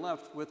here on the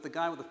left with the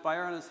guy with the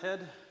fire on his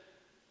head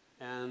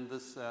and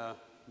this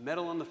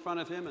medal on the front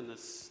of him and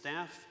this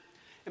staff.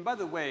 And by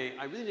the way,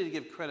 I really need to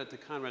give credit to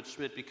Conrad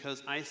Schmidt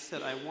because I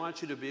said, I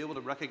want you to be able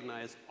to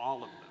recognize all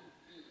of them.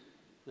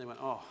 And they went,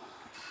 oh,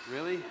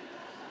 really? I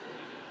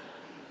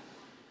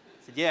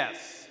said,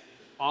 yes,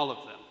 all of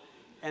them.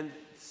 And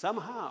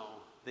somehow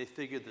they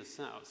figured this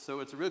out. So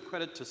it's a real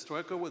credit to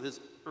Stoico with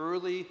his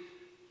early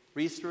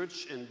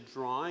research and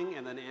drawing,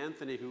 and then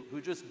Anthony, who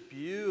just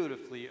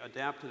beautifully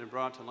adapted and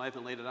brought it to life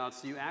and laid it out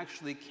so you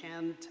actually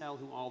can tell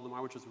who all of them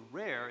are, which is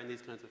rare in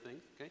these kinds of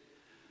things, okay?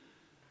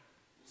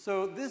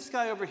 So this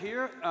guy over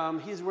here,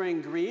 he's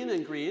wearing green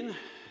and green.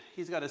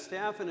 He's got a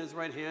staff in his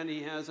right hand.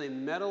 He has a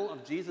medal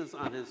of Jesus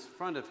on his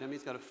front of him.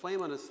 He's got a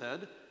flame on his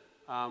head.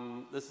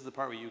 This is the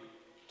part where you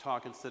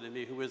talk instead of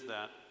me. Who is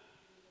that?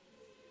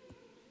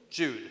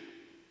 Jude,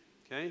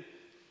 okay?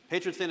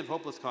 Patron saint of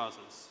hopeless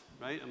causes,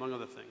 right, among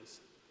other things.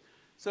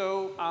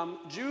 So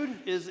Jude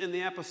is in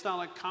the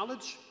Apostolic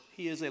College.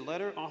 He is a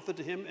letter authored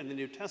to him in the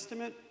New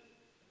Testament.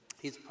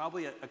 He's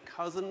probably a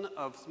cousin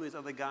of some of these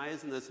other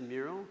guys in this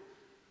mural.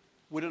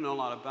 We don't know a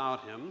lot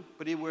about him,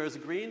 but he wears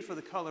green for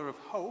the color of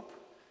hope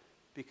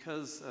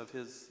because of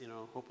his,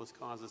 hopeless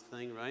causes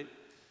thing, right?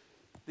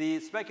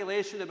 The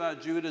speculation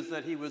about Jude is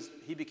that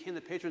he became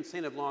the patron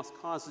saint of lost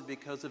causes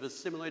because of his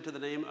similarity to the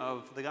name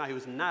of the guy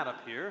who's not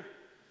up here,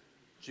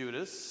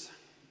 Judas.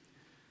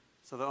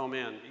 So, oh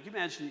man, you can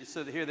imagine,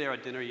 so here they are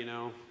at dinner,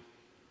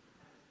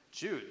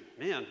 Jude,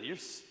 man,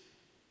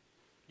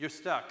 you're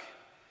stuck.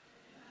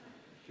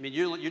 I mean,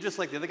 you're just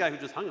like the other guy who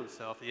just hung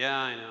himself. Yeah,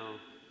 I know.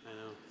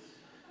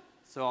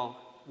 So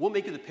we'll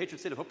make you the patron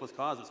saint of hopeless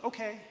causes.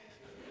 Okay.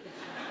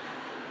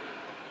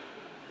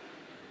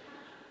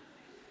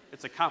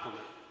 It's a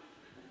compliment.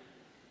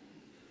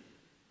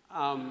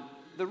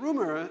 the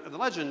rumor, the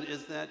legend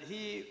is that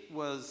he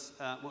was,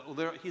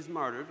 he's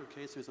martyred,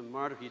 okay, so he's a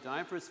martyr. He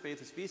died for his faith.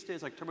 His feast day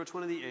is October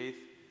 28th.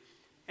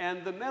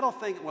 And the metal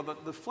thing, well,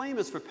 the flame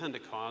is for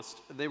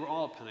Pentecost. They were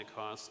all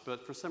Pentecost,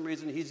 but for some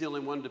reason, he's the only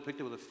one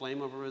depicted with a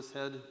flame over his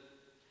head,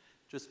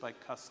 just by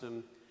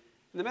custom.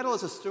 And the metal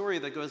is a story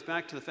that goes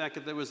back to the fact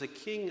that there was a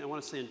king, I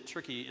want to say in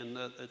Turkey,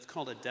 it's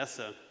called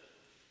Edessa,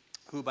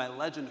 who by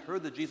legend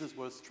heard that Jesus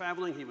was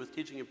traveling, he was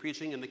teaching and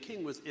preaching, and the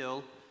king was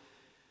ill.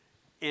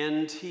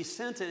 And he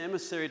sent an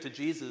emissary to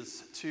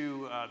Jesus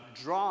to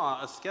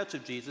draw a sketch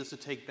of Jesus to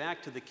take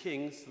back to the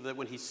king so that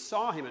when he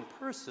saw him in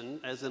person,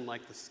 as in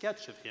like the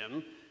sketch of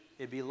him,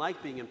 it'd be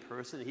like being in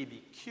person and he'd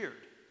be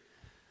cured.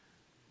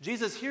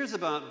 Jesus hears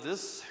about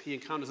this. He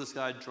encounters this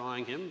guy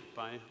drawing him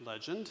by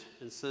legend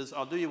and says,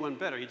 I'll do you one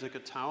better. He took a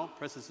towel,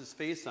 presses his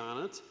face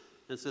on it,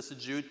 and says to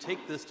Jude,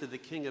 take this to the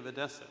king of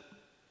Edessa.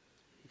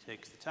 He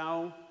takes the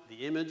towel,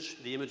 the image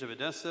of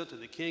Edessa to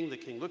the king. The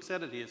king looks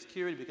at it. He is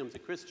cured. He becomes a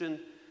Christian.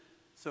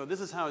 So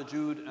this is how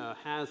Jude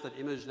has that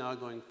image now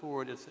going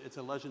forward. It's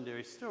a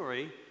legendary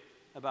story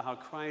about how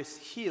Christ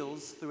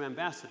heals through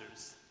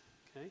ambassadors.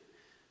 Okay?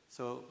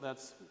 So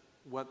that's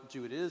what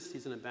Jude is.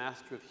 He's an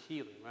ambassador of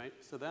healing, right?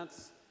 So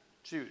that's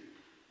Jude.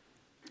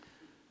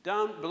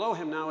 Down below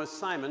him now is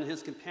Simon,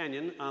 his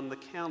companion. On the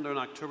calendar on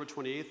October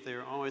 28th,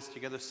 they're always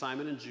together,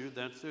 Simon and Jude.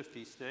 That's their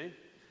feast day.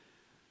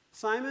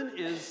 Simon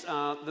is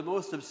the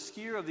most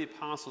obscure of the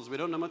apostles. We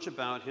don't know much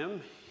about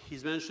him.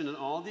 He's mentioned in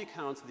all the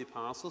accounts of the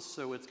apostles,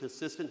 so it's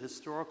consistent,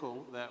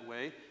 historical that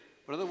way.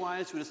 But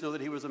otherwise, we just know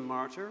that he was a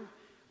martyr.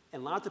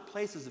 And lots of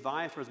places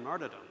vie for his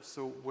martyrdom.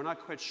 So we're not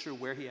quite sure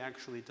where he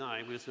actually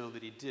died. We just know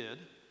that he did.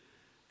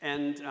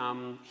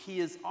 And he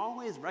is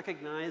always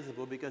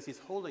recognizable because he's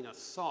holding a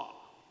saw.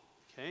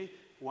 Okay?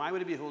 Why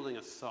would he be holding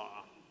a saw?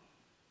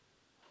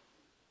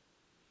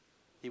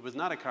 He was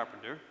not a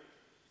carpenter.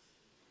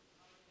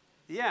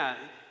 Yeah,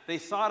 they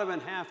sawed him in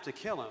half to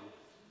kill him.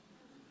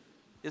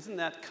 Isn't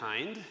that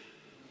kind?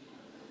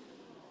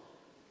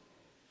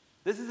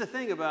 This is the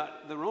thing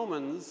about the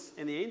Romans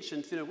and the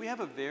ancients. You know, we have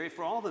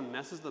for all the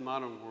messes of the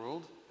modern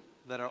world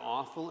that are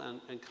awful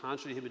and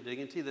contrary to human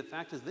dignity, the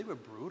fact is they were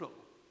brutal.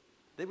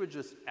 They were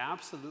just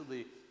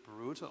absolutely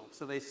brutal.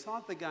 So they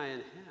sawed the guy in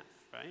half,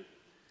 right?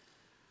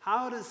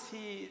 How does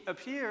he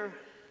appear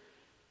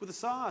with a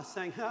saw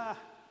saying, ha?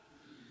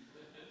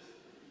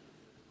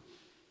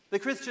 The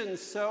Christians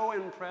so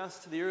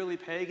impressed the early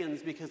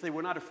pagans because they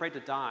were not afraid to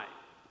die.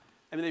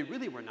 I mean, they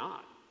really were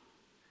not.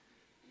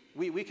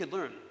 We could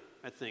learn,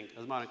 I think,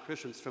 as modern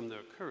Christians from their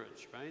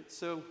courage, right?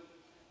 So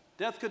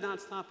death could not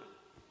stop him.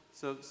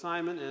 So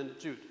Simon and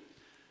Jude.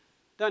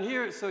 Down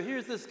here, so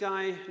here's this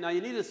guy. Now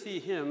you need to see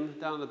him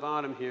down the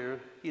bottom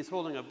here. He's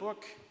holding a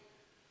book,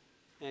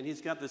 and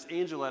he's got this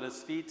angel at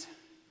his feet.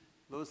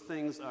 Those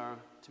things are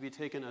to be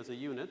taken as a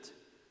unit.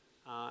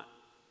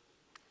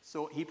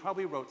 So he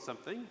probably wrote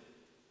something.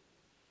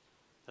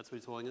 That's what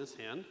he's holding in his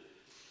hand.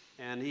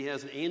 And he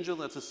has an angel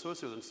that's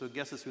associated with him. So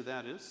guesses who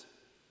that is.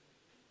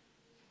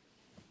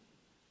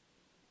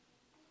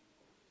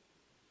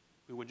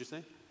 What did you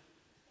say?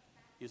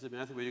 You said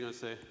Matthew. What are you going to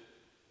say?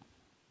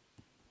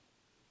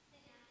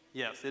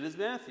 Yes, it is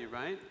Matthew,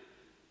 right?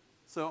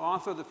 So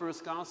author of the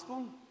first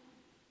gospel.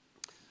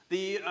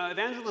 The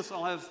evangelists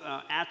all have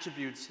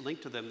attributes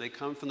linked to them. They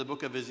come from the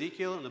book of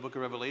Ezekiel and the book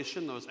of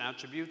Revelation, those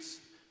attributes.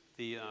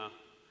 The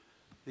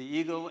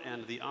eagle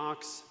and the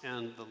ox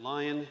and the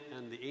lion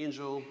and the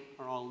angel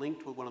are all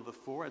linked with one of the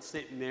four. At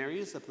St.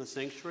 Mary's up in the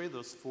sanctuary,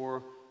 those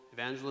four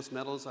evangelist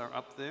medals are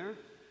up there.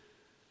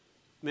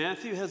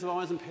 Matthew has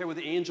always been paired with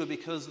the angel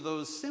because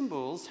those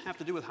symbols have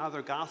to do with how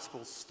their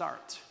gospels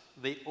start.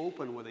 They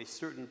open with a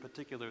certain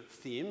particular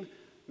theme.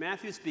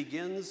 Matthew's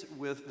begins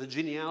with the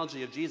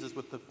genealogy of Jesus,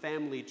 with the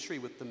family tree,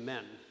 with the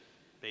men,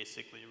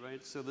 basically,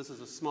 right? So this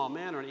is a small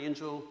man or an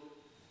angel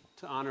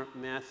to honor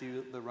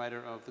Matthew, the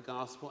writer of the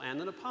gospel,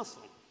 and an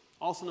apostle,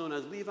 also known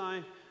as Levi,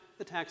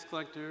 the tax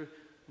collector,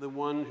 the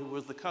one who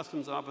was the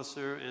customs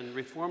officer and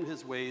reformed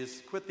his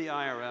ways, quit the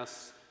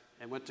IRS,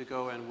 and went to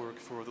go and work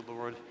for the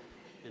Lord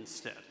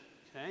instead,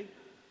 okay?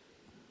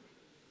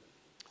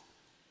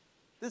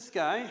 This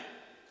guy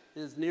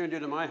is near and dear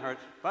to my heart.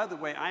 By the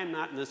way, I am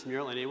not in this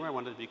mural anywhere. I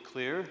wanted to be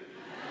clear.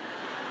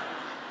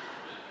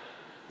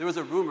 There was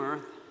a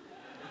rumor.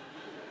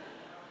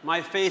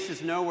 My face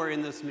is nowhere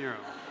in this mural.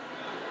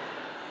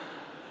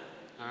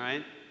 All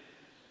right?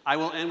 I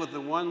will end with the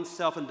one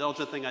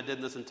self-indulgent thing I did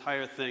in this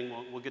entire thing.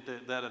 We'll get to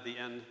that at the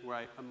end,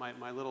 where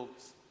my little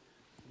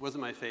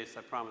wasn't my face,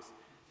 I promise.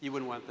 You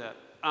wouldn't want that.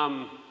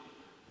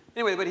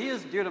 Anyway, but he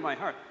is dear to my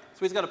heart. So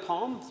he's got a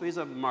palm, so he's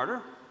a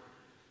martyr.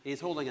 He's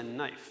holding a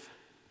knife.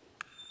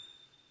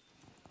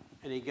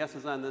 And he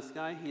guesses on this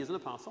guy. He is an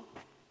apostle.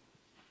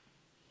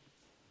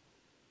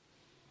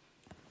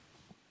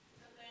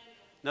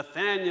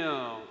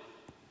 Nathaniel.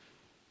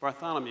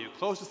 Bartholomew.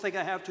 Closest thing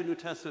I have to a New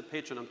Testament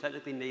patron. I'm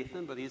technically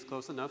Nathan, but he's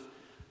close enough.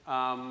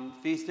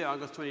 Feast day,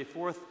 August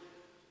 24th.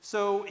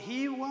 So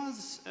he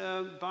was,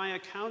 by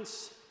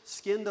accounts,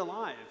 skinned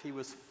alive. He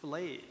was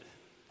flayed.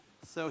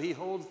 So he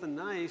holds the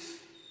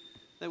knife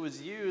that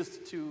was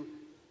used to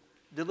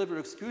delivered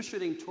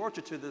excruciating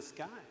torture to this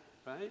guy,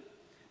 right?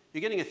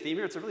 You're getting a theme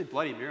here. It's a really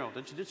bloody mural.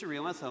 Didn't you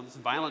realize how there's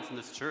violence in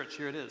this church?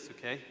 Here it is,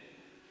 okay?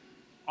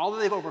 All that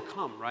they've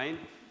overcome, right?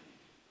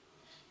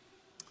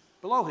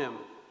 Below him,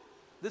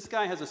 this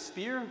guy has a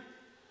spear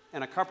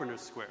and a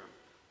carpenter's square.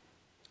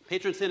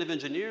 Patron saint of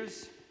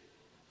engineers,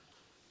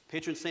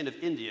 patron saint of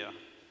India.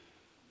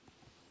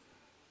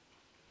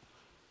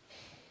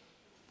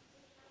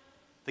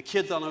 The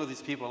kids all know who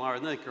these people are.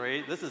 Isn't that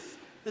great? This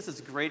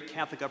is great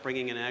Catholic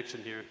upbringing in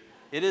action here.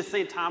 It is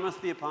St. Thomas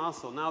the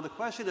Apostle. Now the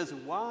question is,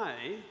 why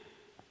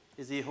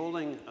is he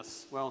holding a,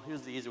 well,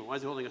 here's the easy one. Why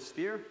is he holding a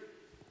spear?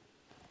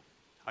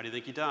 How do you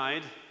think he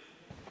died?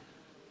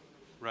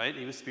 Right?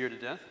 He was speared to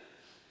death.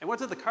 And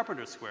what's at the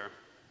carpenter's square?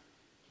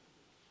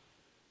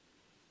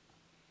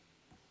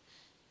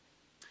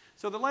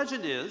 So the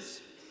legend is,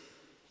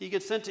 he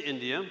gets sent to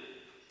India,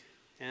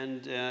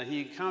 and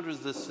he encounters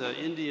this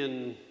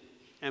Indian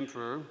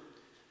emperor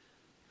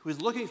who is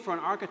looking for an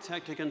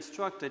architect to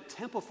construct a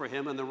temple for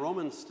him in the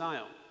Roman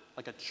style,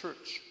 like a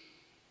church.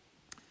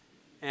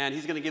 And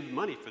he's going to give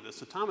money for this.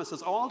 So Thomas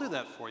says, oh, I'll do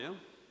that for you.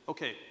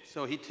 Okay,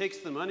 so he takes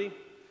the money,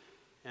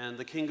 and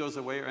the king goes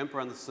away, or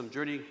emperor on some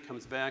journey,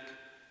 comes back,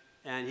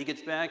 and he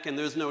gets back, and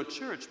there's no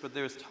church, but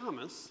there's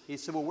Thomas. He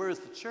said, well, where's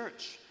the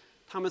church?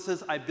 Thomas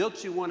says, I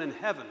built you one in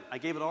heaven. I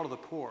gave it all to the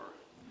poor.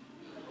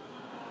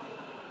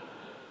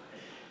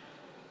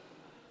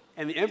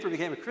 And the emperor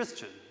became a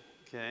Christian,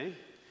 okay?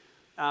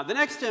 The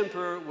next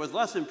emperor was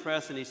less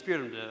impressed, and he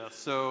speared him to death.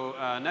 So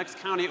next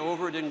county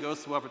over, it didn't go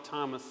so well for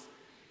Thomas.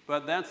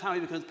 But that's how he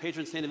becomes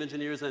patron saint of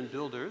engineers and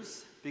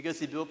builders, because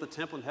he built the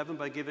temple in heaven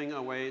by giving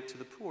away to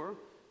the poor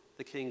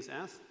the king's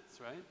assets,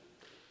 right?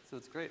 So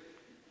it's great.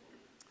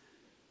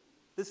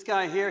 This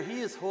guy here, he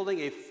is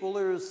holding a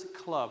fuller's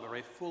club, or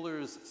a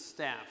fuller's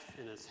staff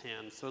in his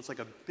hand. So it's like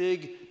a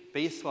big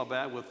baseball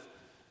bat with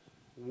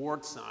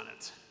warts on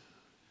it.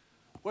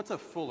 What's a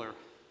fuller?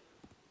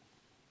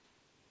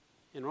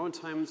 In Roman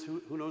times,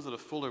 who knows what a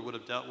fuller would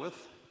have dealt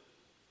with?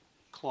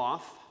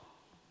 Cloth.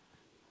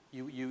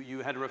 You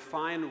had to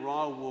refine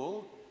raw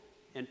wool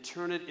and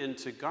turn it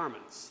into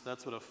garments.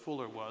 That's what a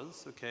fuller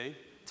was, okay?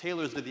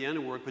 Tailors did the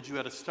end work, but you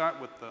had to start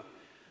with the...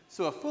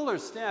 So a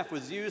fuller's staff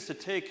was used to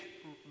take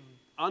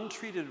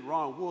untreated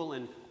raw wool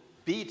and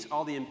beat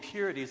all the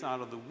impurities out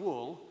of the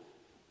wool.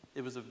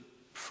 It was a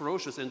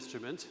ferocious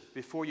instrument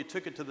before you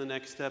took it to the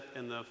next step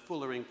in the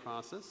fullering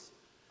process.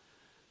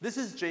 This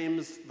is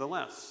James the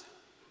Less.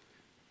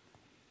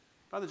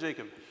 Father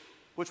Jacob,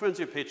 which one's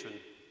your patron?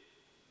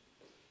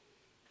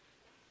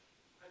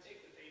 I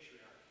take the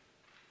patriarch.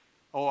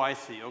 Oh, I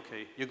see.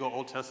 Okay. You go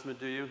Old Testament,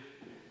 do you?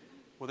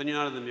 Well, then you're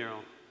not in the mural.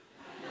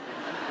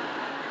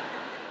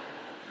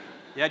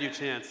 You had your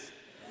chance.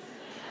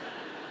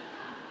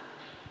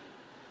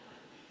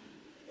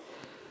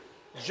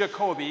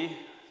 Jacobi,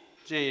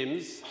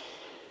 James,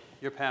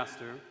 your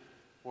pastor,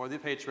 or the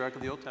patriarch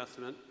of the Old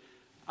Testament.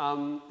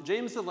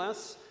 James the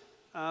Less,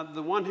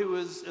 the one who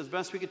was, as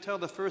best we could tell,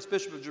 the first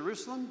bishop of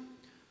Jerusalem,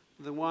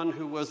 the one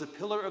who was a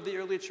pillar of the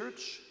early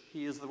church.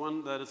 He is the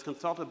one that is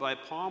consulted by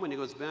Paul when he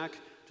goes back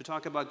to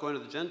talk about going to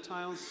the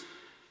Gentiles.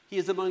 He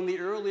is among the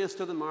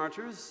earliest of the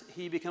martyrs.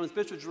 He becomes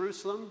bishop of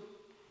Jerusalem,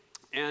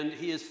 and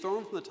he is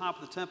thrown from the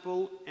top of the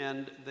temple,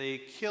 and they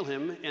kill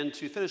him, and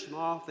to finish him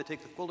off, they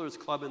take the fuller's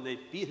club and they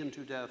beat him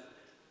to death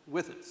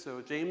with it.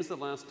 So James the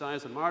Less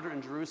dies a martyr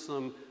in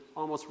Jerusalem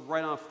almost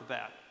right off the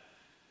bat.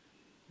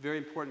 Very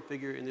important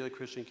figure in the early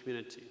Christian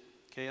community.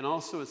 Okay, and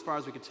also, as far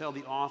as we can tell,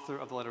 the author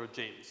of the letter of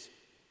James.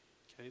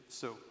 Okay,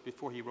 so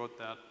before he wrote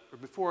that, or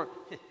before,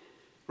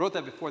 wrote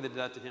that before they did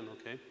that to him,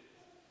 okay?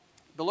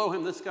 Below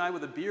him, this guy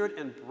with a beard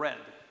and bread.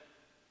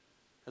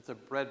 That's a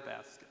bread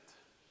basket.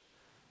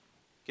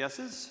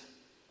 Guesses?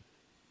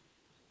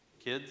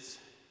 Kids?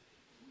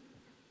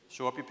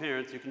 Show up your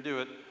parents, you can do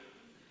it.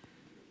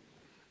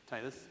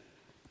 Titus?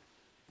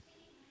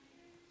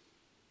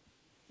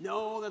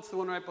 No, that's the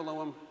one right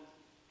below him.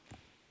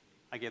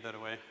 I gave that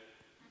away.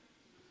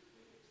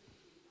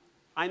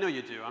 I know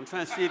you do. I'm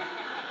trying to see if...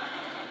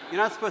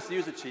 You're not supposed to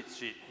use a cheat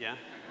sheet, yeah?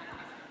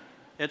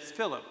 It's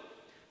Philip.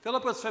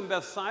 Philip was from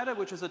Bethsaida,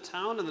 which is a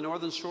town in the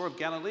northern shore of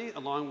Galilee,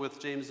 along with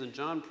James and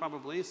John,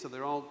 probably, so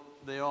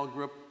they all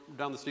grew up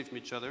down the street from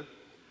each other.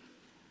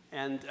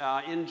 And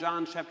in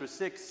John chapter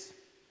 6,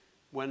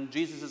 when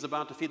Jesus is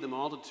about to feed the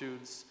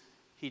multitudes,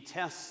 he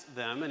tests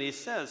them, and he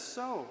says,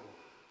 so,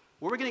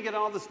 where are we going to get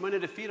all this money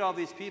to feed all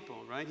these people,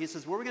 right? He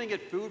says, where are we going to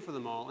get food for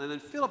them all? And then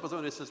Philip is the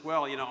one who says,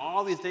 well,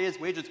 all these days'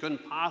 wages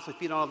couldn't possibly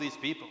feed all these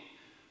people.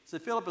 So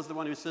Philip is the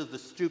one who says the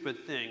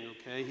stupid thing,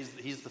 okay?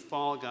 He's the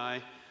fall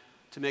guy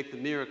to make the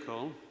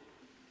miracle.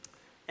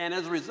 And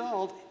as a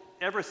result,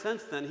 ever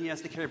since then, he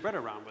has to carry bread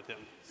around with him.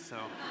 So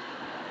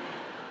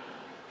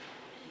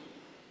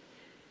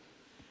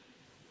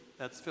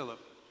that's Philip.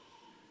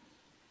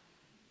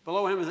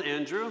 Below him is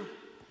Andrew.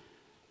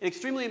 An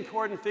extremely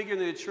important figure in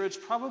the church,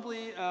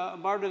 probably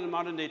martyred in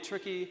modern-day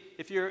Turkey.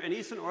 If you're an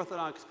Eastern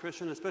Orthodox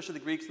Christian, especially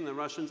the Greeks and the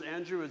Russians,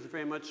 Andrew is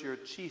very much your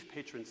chief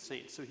patron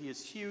saint. So he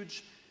is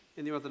huge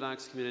in the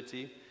Orthodox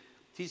community.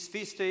 His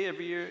feast day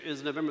every year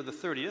is November the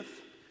 30th.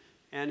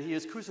 And he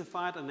is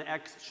crucified on an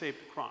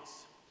X-shaped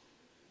cross.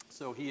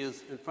 So he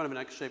is in front of an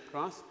X-shaped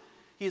cross.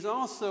 He's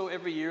also,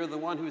 every year, the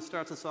one who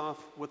starts us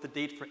off with the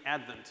date for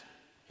Advent.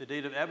 The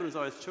date of Advent is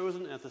always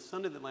chosen as the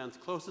Sunday that lands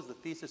closest, the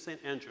Feast of St.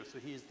 Andrew. So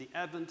he's the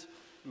Advent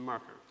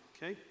marker,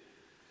 okay?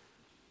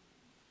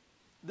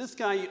 This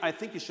guy, I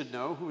think you should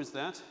know. Who is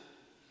that?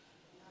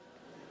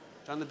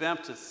 John the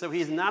Baptist. So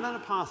he's not an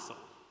apostle,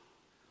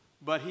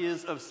 but he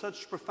is of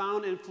such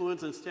profound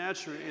influence and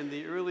stature in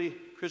the early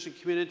Christian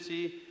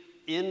community,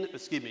 in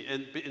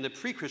the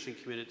pre-Christian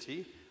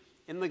community,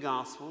 in the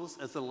Gospels,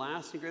 as the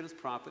last and greatest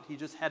prophet. He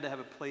just had to have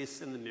a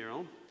place in the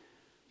Mural.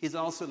 He's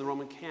also in the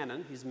Roman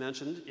canon. He's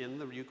mentioned in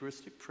the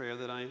Eucharistic prayer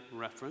that I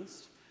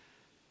referenced.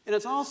 And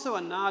it's also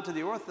a nod to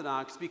the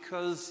Orthodox,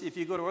 because if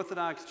you go to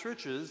Orthodox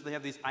churches, they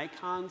have these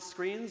icon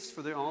screens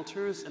for their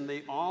altars, and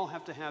they all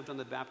have to have John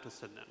the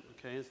Baptist in them,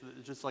 okay? So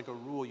it's just like a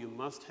rule. You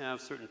must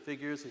have certain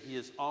figures, and he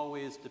is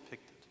always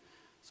depicted.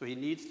 So he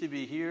needs to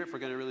be here if we're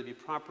going to really be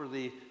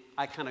properly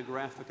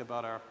iconographic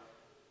about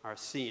our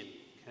scene,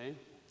 okay?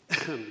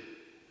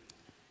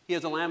 He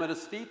has a lamb at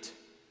his feet.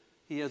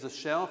 He has a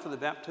shell for the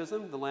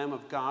baptism, the Lamb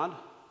of God,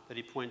 that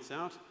he points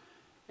out.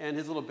 And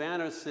his little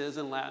banner says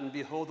in Latin,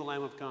 "Behold the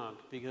Lamb of God,"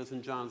 because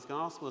in John's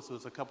Gospel, this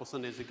was a couple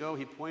Sundays ago,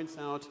 he points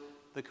out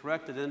the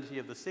correct identity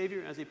of the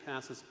Savior as he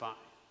passes by.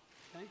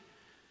 Okay?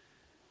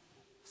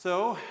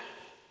 So,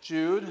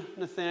 Jude,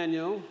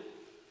 Nathaniel,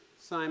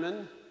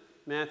 Simon,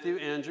 Matthew,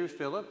 Andrew,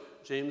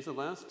 Philip, James the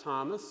Less,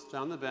 Thomas,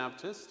 John the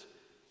Baptist.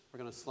 We're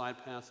going to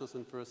slide past this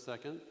one for a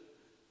second.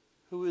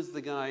 Who is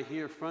the guy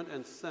here, front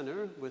and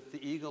center, with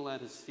the eagle at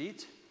his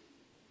feet?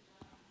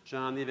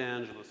 John the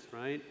Evangelist,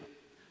 right?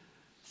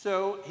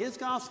 So his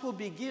gospel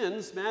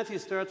begins, Matthew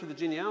starts with the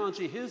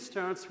genealogy, his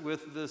starts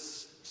with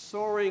this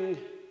soaring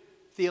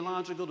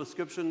theological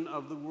description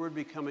of the Word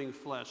becoming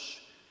flesh.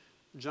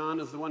 John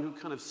is the one who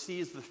kind of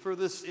sees the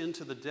furthest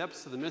into the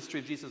depths of the mystery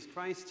of Jesus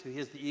Christ. He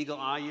has the eagle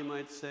eye, you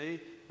might say,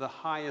 the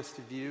highest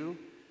view.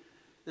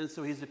 And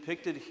so he's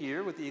depicted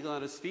here with the eagle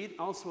at his feet,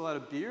 also without a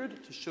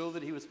beard, to show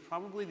that he was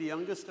probably the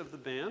youngest of the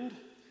band,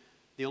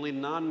 the only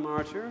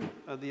non-martyr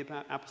of the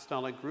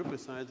apostolic group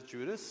besides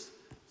Judas.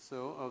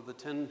 So of the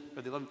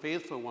 11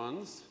 faithful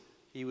ones,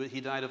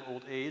 he died of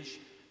old age,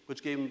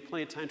 which gave him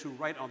plenty of time to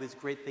write all these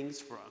great things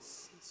for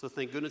us. So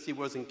thank goodness he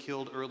wasn't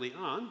killed early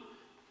on,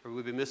 or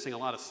we'd be missing a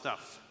lot of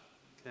stuff.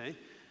 Okay?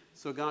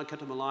 So God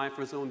kept him alive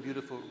for his own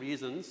beautiful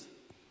reasons.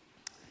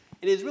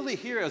 And he's really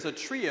here as a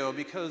trio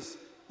because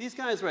these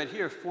guys right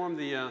here form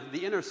the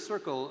inner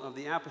circle of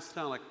the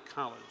apostolic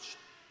college.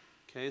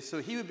 Okay,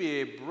 so he would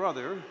be a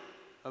brother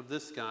of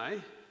this guy.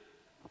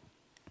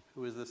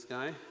 Who is this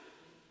guy?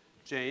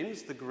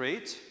 James the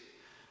Great.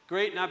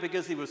 Great not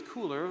because he was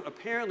cooler,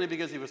 apparently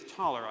because he was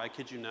taller, I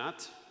kid you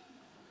not.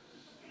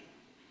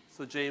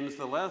 So James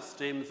the Less,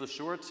 James the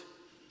Short,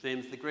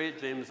 James the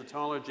Great, James the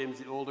Taller, James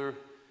the Older,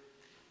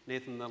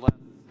 Nathan the Less.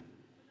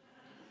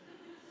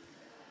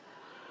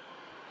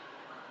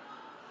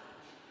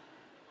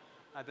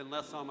 I've been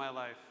less all my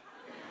life.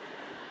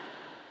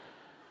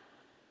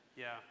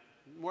 Yeah,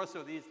 more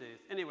so these days.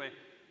 Anyway,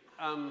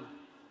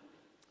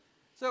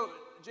 so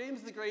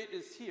James the Great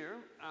is here.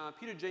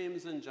 Peter,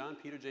 James, and John.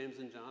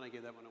 I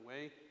gave that one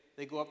away.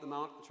 They go up the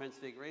Mount of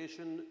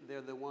Transfiguration. They're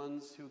the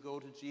ones who go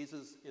to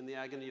Jesus in the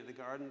agony of the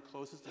garden,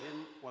 closest to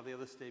him, while the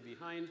others stay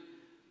behind.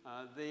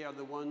 They are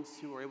the ones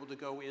who are able to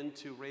go in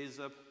to raise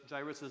up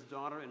Jairus'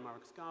 daughter in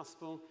Mark's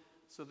Gospel.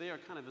 So they are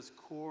kind of his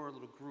core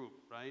little group,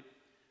 right?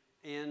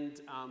 And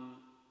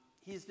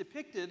he's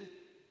depicted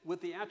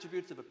with the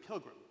attributes of a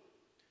pilgrim.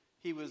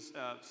 He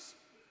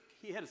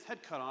had his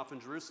head cut off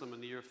in Jerusalem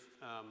in the year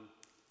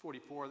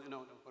 44.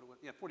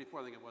 44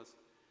 I think it was.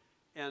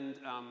 And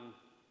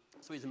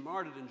so he's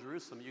martyred in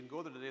Jerusalem. You can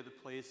go there today to the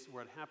place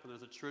where it happened.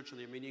 There's a church in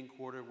the Armenian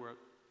Quarter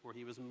where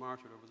he was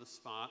martyred over the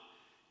spot.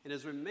 And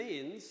his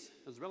remains,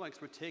 his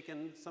relics, were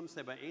taken, some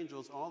say by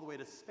angels, all the way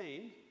to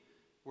Spain,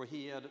 where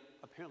he had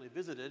apparently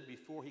visited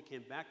before he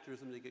came back to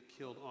Jerusalem to get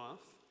killed off.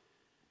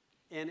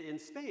 And in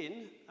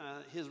Spain,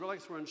 his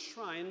relics were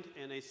enshrined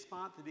in a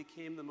spot that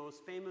became the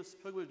most famous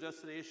pilgrimage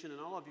destination in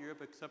all of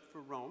Europe except for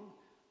Rome,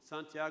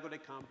 Santiago de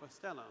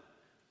Compostela.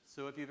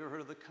 So if you've ever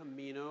heard of the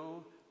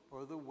Camino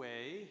or the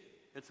Way,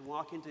 it's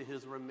walking to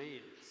his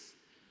remains.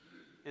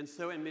 And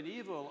so in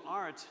medieval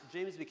art,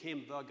 James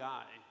became the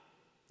guy.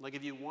 Like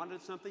if you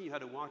wanted something, you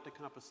had to walk to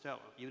Compostela,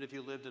 even if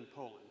you lived in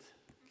Poland,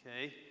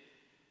 okay?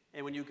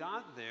 And when you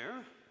got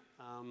there,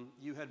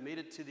 you had made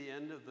it to the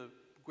end of the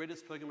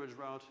greatest pilgrimage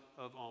route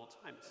of all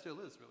time. It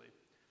still is, really.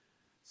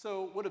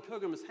 So what do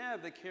pilgrims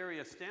have? They carry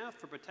a staff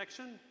for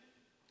protection,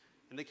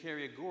 and they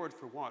carry a gourd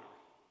for water.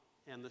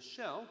 And the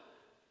shell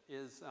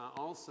is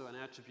also an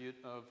attribute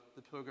of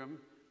the pilgrim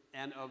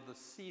and of the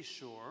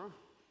seashore,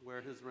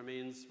 where his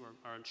remains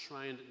are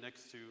enshrined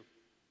next to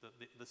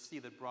the sea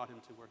that brought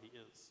him to where he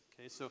is.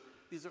 Okay, so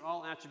these are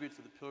all attributes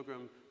of the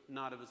pilgrim,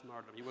 not of his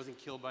martyrdom. He wasn't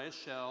killed by a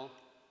shell,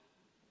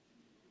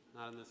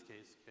 not in this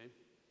case, okay?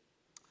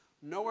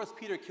 Nor was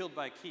Peter killed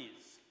by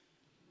keys.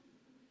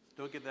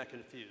 Don't get that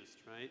confused,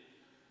 right?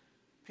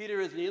 Peter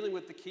is kneeling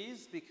with the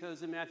keys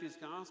because in Matthew's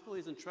gospel,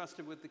 he's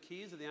entrusted with the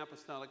keys of the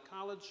apostolic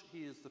college. He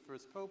is the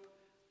first pope.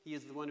 He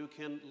is the one who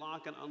can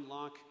lock and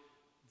unlock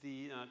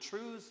the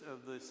truths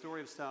of the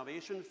story of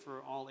salvation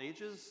for all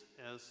ages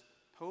as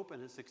pope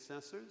and his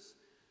successors.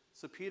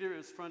 So Peter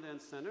is front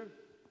and center.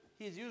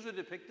 He's usually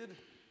depicted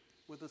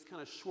with this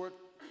kind of short,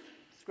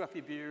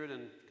 scruffy beard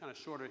and kind of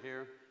shorter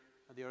hair.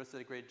 The artist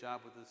did a great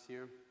job with this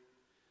here.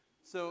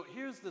 So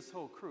here's this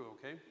whole crew,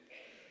 okay?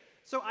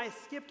 So I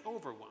skipped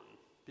over one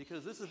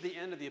because this is the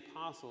end of the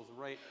apostles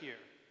right here.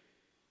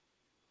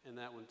 And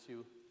that one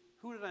too.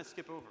 Who did I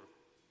skip over?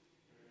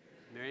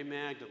 Mary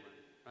Magdalene,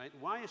 right?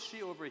 Why is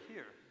she over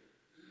here?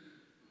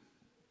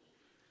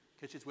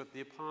 Because she's with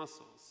the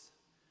apostles.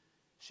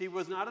 She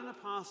was not an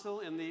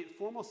apostle in the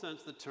formal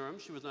sense of the term.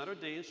 She was not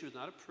ordained. She was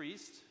not a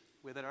priest.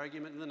 We had that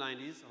argument in the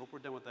 90s. I hope we're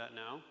done with that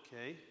now,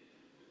 okay?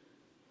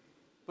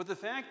 But the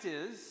fact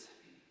is,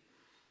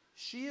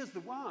 she is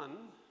the one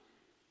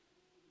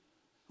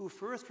who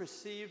first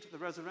received the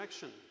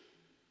resurrection.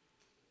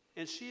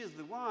 And she is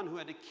the one who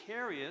had to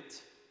carry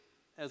it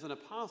as an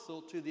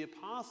apostle to the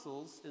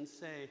apostles and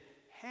say,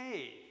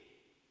 hey,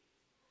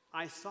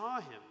 I saw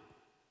him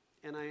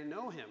and I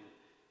know him.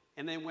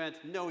 And they went,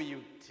 no,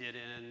 you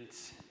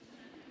didn't.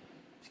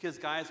 Because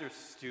guys are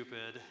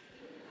stupid.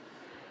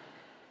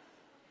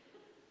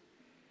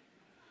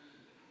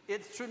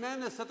 It's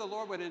tremendous that the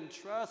Lord would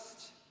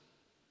entrust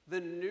the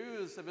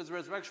news of his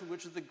resurrection,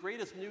 which is the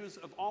greatest news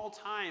of all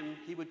time.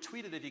 He would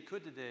tweet it if he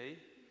could today,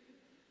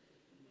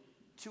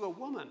 to a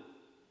woman.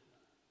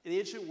 In the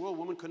ancient world,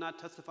 women could not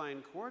testify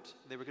in court.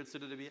 They were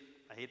considered to be,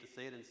 I hate to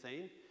say it,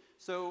 insane.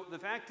 So the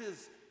fact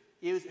is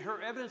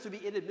her evidence would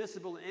be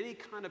inadmissible in any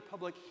kind of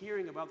public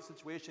hearing about the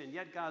situation, and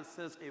yet God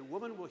says, a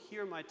woman will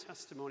hear my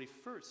testimony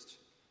first.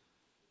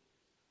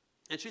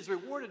 And she's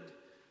rewarded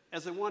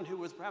as the one who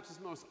was perhaps his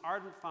most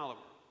ardent follower.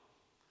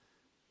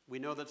 We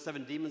know that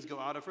 7 demons go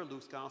out of her.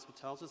 Luke's gospel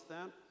tells us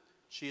that.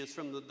 She is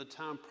from the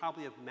town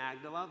probably of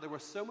Magdala. There were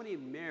so many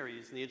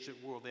Marys in the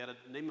ancient world, they had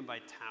to name them by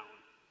town.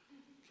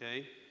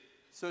 Okay?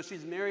 So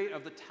she's Mary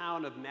of the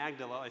town of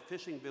Magdala, a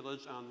fishing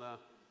village on the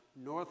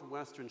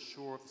northwestern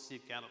shore of the Sea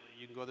of Galilee.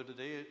 You can go there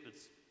today.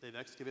 They've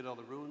excavated all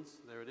the ruins.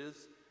 There it is.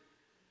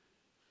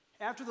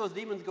 After those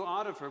demons go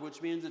out of her,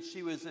 which means that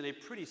she was in a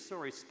pretty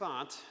sorry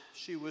spot,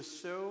 she was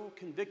so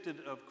convicted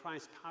of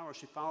Christ's power,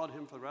 she followed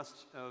him for the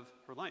rest of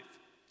her life.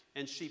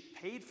 And she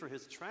paid for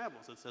his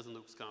travels, it says in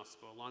Luke's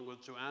gospel, along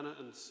with Joanna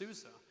and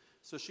Susa.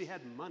 So she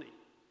had money.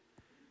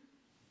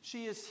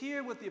 She is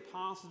here with the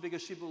apostles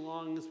because she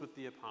belongs with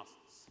the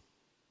apostles.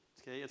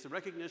 Okay, it's a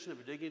recognition of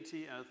her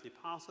dignity as the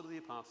apostle of the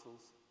apostles.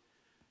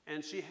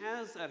 And she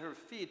has at her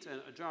feet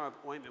a jar of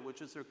ointment,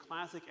 which is her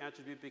classic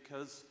attribute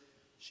because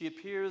she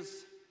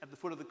appears at the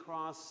foot of the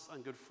cross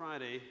on Good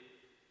Friday,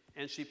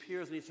 and she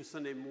appears on Easter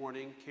Sunday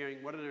morning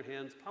carrying what in her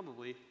hands?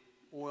 Probably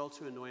oil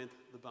to anoint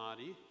the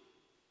body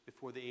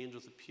before the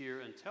angels appear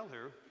and tell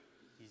her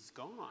he's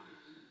gone.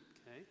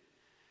 Okay?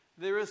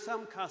 There is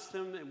some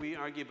custom, and we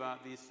argue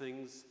about these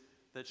things,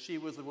 that she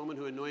was the woman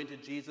who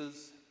anointed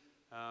Jesus,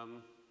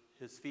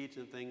 his feet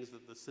and things,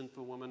 that the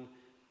sinful woman.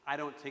 I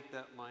don't take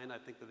that line. I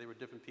think that they were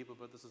different people,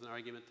 but this is an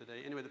argument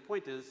today. Anyway, the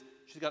point is,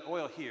 she's got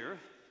oil here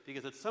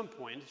because at some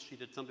point she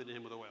did something to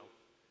him with oil.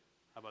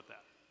 How about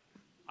that?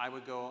 I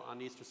would go on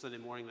Easter Sunday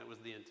morning. That was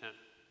the intent.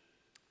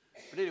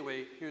 But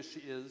anyway, here she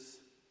is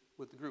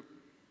with the group.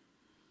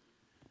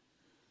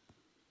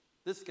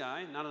 This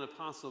guy, not an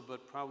apostle,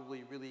 but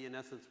probably really in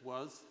essence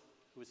was,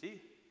 who is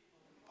he?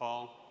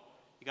 Paul.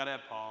 You got to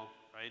have Paul,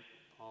 right?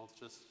 Paul's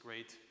just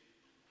great.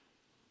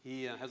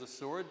 He has a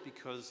sword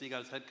because he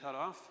got his head cut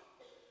off.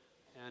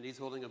 And he's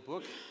holding a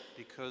book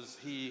because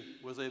he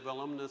was a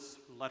voluminous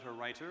letter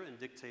writer and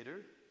dictator.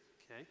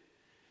 Okay.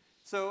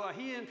 So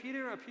he and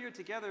Peter appeared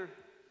together,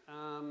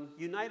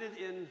 united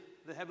in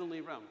the heavenly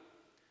realm.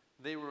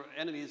 They were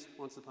enemies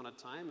once upon a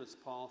time as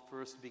Paul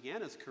first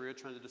began his career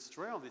trying to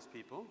destroy all these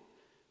people.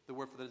 The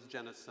word for that is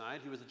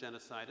genocide. He was a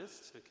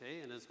genocidist,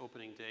 okay, in his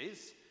opening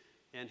days.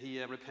 And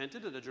he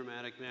repented in a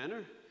dramatic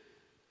manner.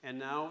 And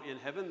now in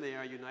heaven they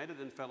are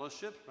united in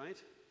fellowship, right?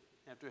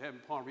 After having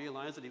Paul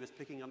realize that he was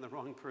picking on the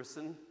wrong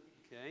person,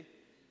 okay?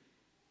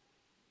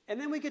 And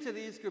then we get to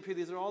these group here.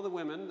 These are all the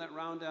women that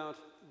round out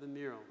the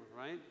mural,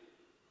 right?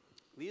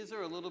 These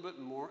are a little bit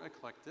more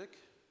eclectic,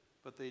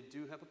 but they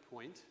do have a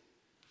point.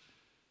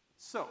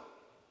 So,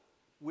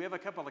 we have a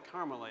couple of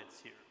Carmelites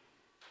here.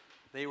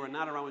 They were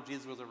not around when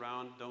Jesus was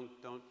around. Don't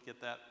get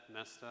that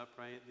messed up,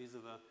 right? These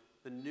are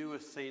the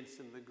newest saints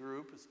in the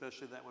group,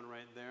 especially that one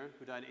right there,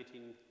 who died in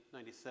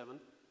 1897.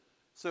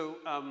 So,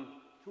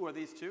 who are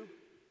these two?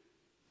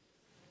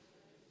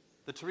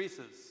 The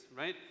Teresas,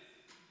 right?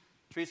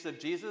 Teresa of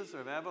Jesus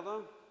or of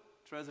Avila,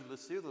 Teresa of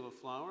Lisieux, the little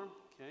flower,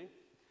 okay?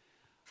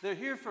 They're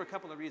here for a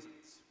couple of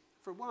reasons.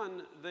 For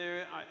one,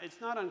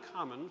 it's not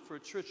uncommon for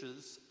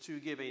churches to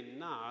give a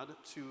nod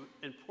to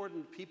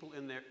important people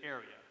in their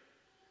area.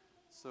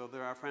 So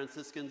there are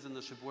Franciscans in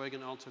the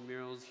Sheboygan altar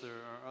murals. There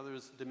are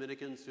others,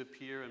 Dominicans, who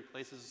appear in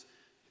places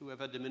who have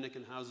had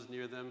Dominican houses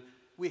near them.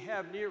 We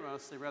have near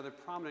us a rather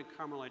prominent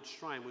Carmelite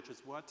shrine, which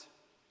is what?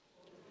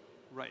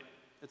 Right.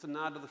 It's a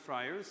nod to the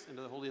friars and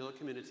to the Holy Hill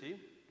community.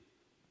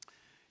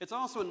 It's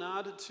also a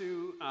nod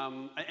to,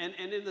 and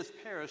in this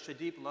parish, a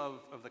deep love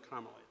of the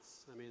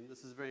Carmelites. I mean,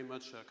 this is very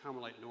much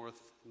Carmelite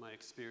North in my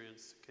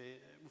experience, okay,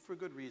 for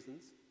good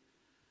reasons.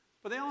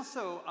 But they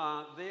also,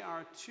 they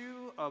are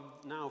two of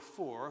now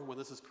four, when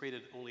this is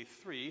created only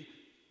three,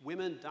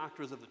 women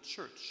doctors of the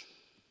church.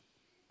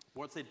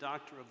 What's a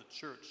doctor of the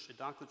church? A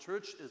doctor of the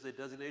church is a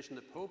designation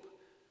the Pope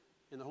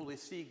in the Holy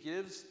See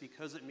gives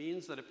because it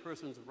means that a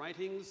person's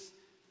writings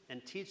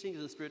and teachings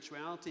and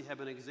spirituality have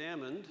been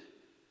examined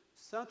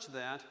such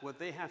that what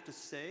they have to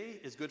say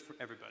is good for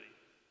everybody.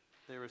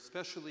 They're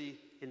especially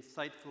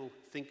insightful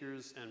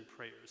thinkers and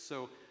prayers.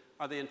 So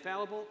are they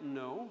infallible?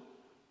 No.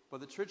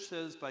 But the church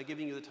says by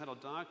giving you the title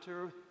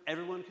doctor,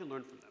 everyone can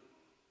learn from them.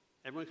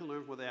 Everyone can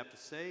learn what they have to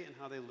say and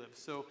how they live.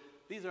 So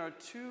these are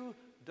two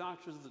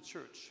doctors of the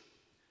church,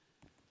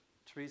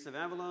 Teresa of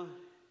Avila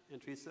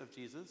and Teresa of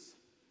Jesus,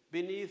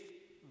 beneath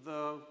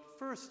the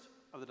first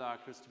of the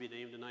doctors to be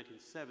named in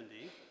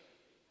 1970,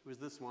 who is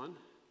this one,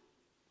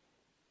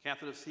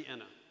 Catherine of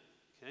Siena.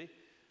 Okay?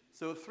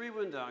 So three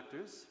women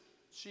doctors.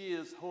 She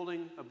is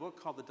holding a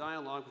book called The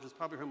Dialogue, which is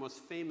probably her most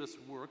famous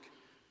work.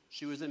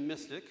 She was a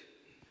mystic.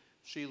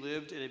 She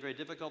lived in a very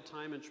difficult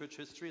time in church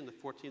history in the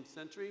 14th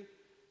century,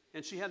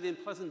 and she had the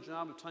unpleasant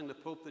job of telling the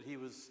Pope that he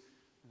was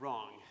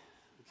wrong.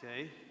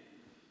 Okay?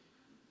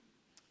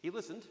 He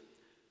listened.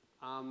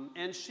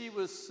 And she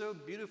was so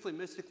beautifully,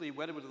 mystically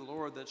wedded with the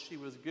Lord that she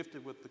was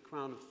gifted with the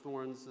crown of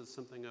thorns as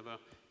something of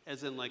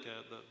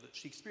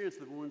she experienced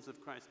the wounds of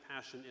Christ's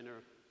passion in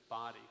her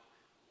body.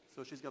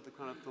 So she's got the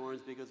crown of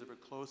thorns because of her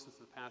closeness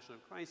to the passion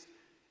of Christ,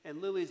 and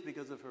lilies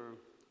because of her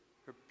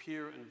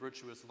pure and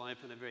virtuous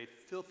life in a very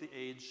filthy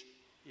age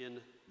in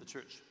the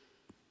church.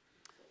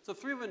 So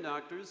three women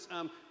doctors.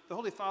 The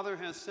Holy Father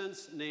has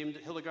since named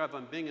Hildegard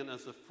von Bingen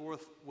as the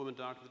fourth woman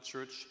doctor of the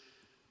church.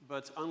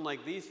 But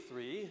unlike these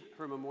three,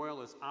 her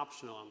memorial is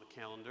optional on the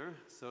calendar,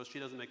 so she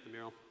doesn't make the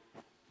mural.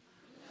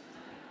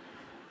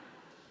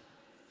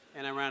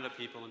 And I round up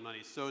people and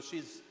money, so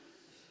she's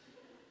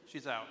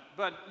out.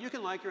 But you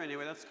can like her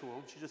anyway, that's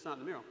cool. She's just not in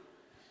the mural.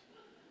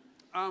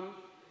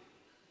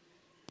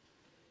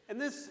 And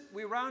this,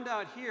 we round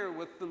out here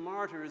with the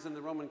martyrs in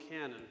the Roman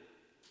canon.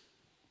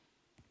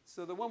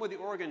 So the one with the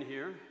organ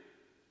here,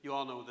 you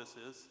all know what this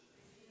is.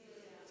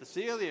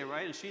 Cecilia,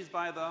 right? And she's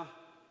by the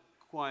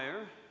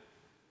choir.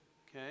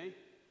 Okay.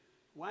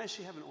 Why does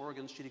she have an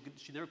organ? She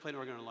never played an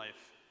organ in her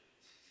life.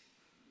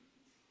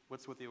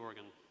 What's with the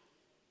organ?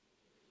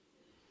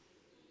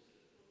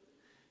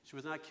 She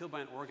was not killed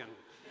by an organ.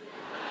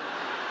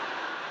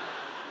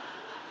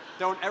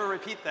 Don't ever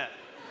repeat that.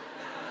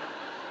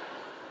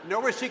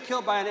 Nor was she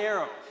killed by an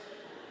arrow.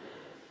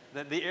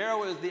 That the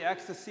arrow is the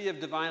ecstasy of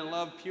divine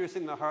love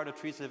piercing the heart of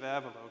Teresa of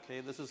Avila, okay?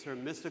 This is her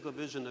mystical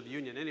vision of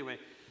union. Anyway,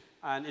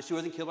 and she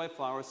wasn't killed by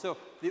flowers. So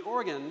the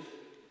organ,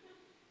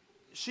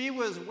 she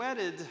was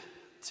wedded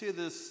to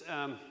this,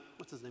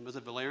 what's his name? Was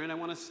it Valerian, I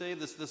want to say?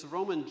 This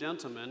Roman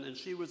gentleman, and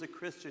she was a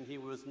Christian, he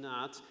was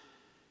not.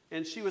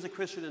 And she was a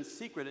Christian in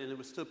secret, and it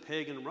was still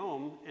pagan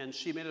Rome, and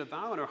she made a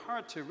vow in her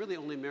heart to really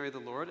only marry the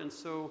Lord. And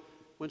so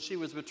when she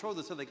was betrothed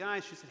to this other guy,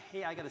 she said,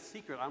 hey, I got a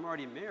secret, I'm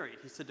already married.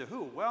 He said, to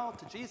who? Well,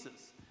 to Jesus.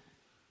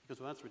 He goes,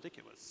 well, that's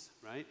ridiculous,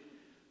 right?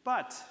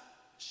 But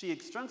she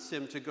instructs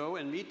him to go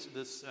and meet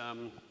this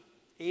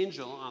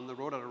angel on the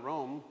road out of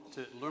Rome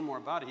to learn more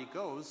about it. He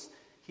goes,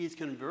 he's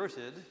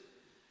converted.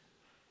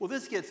 Well,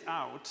 this gets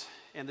out,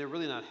 and they're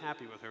really not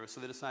happy with her,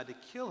 so they decide to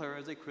kill her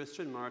as a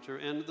Christian martyr.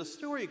 And the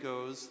story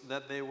goes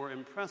that they were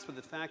impressed with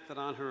the fact that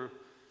on her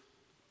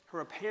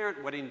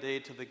apparent wedding day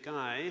to the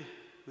guy,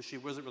 who she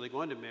wasn't really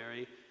going to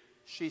marry,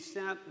 she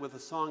sat with a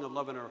song of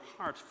love in her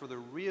heart for the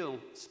real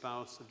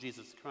spouse of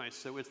Jesus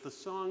Christ. So it's the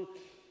song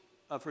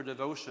of her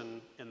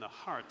devotion in the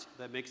heart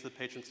that makes the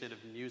patron saint of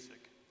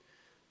music.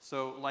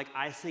 So like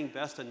I sing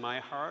best in my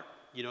heart,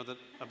 you know that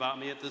about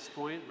me at this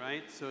point,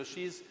 right? So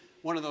she's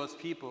one of those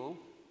people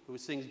who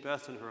sings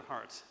best in her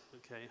heart.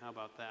 Okay, how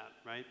about that,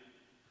 right?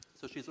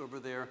 So she's over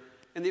there.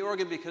 And the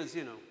organ, because,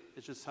 you know,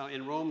 it's just how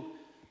in Rome,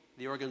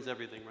 the organ's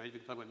everything, right? If you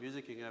can talk about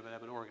music, you can have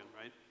an organ,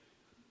 right?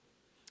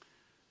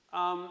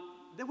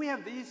 Then we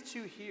have these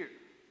two here.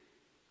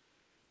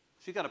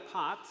 She's got a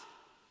pot.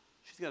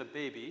 She's got a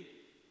baby.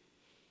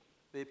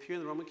 They appear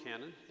in the Roman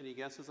canon. Any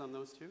guesses on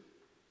those two?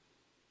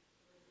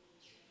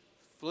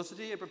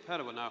 Felicity and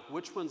Perpetua. Now,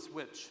 which one's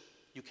which?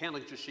 You can't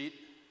look at your sheet.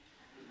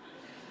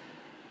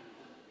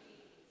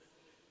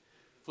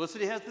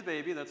 Felicity has the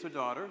baby, that's her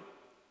daughter.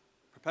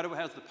 Perpetua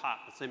has the pot.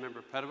 Let's say,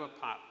 remember, Perpetua,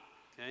 pot,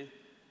 okay?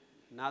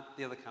 Not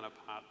the other kind of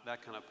pot,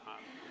 that kind of pot.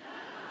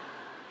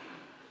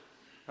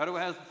 Perpetua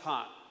has the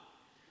pot.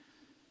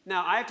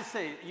 Now, I have to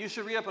say, you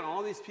should read up on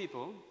all these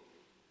people,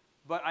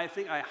 but I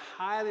think I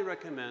highly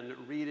recommend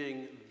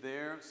reading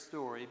their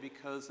story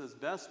because, as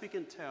best we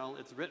can tell,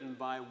 it's written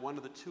by one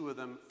of the two of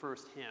them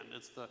firsthand.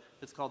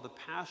 It's called The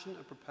Passion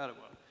of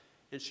Perpetua,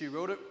 and she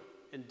wrote it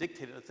and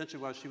dictated it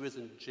essentially while she was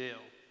in jail.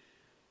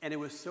 And it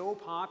was so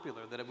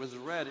popular that it was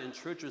read in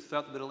churches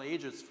throughout the Middle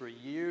Ages for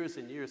years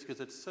and years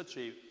because it's such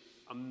a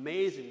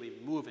amazingly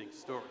moving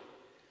story.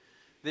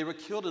 They were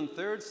killed in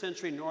 3rd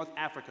century North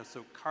Africa,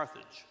 so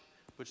Carthage,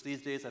 which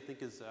these days I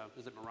think is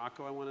it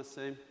Morocco, I want to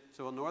say?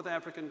 So a North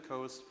African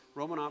coast,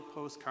 Roman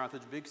outpost,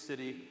 Carthage, big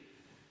city.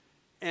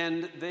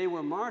 And they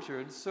were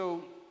martyred.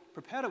 So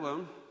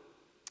Perpetua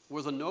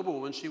was a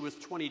noblewoman. She was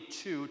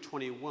 22,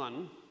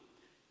 21.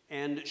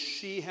 And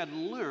she had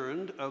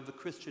learned of the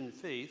Christian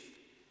faith.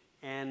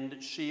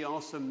 And she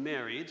also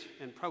married,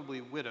 and probably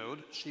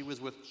widowed. She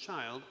was with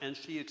child. And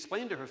she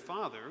explained to her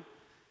father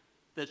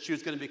that she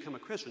was going to become a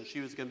Christian.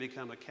 She was going to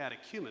become a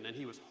catechumen. And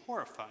he was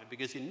horrified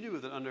because he knew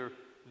that under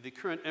the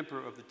current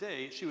emperor of the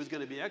day, she was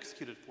going to be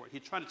executed for it. He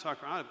tried to talk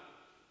her out of it.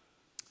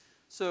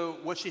 So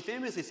what she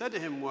famously said to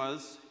him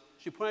was,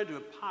 she pointed to a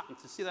pot and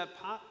said, "See that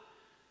pot?"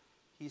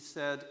 She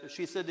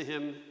said to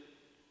him,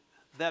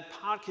 "That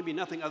pot can be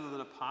nothing other than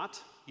a pot.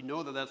 You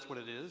know that that's what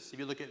it is. If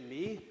you look at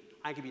me,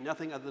 I can be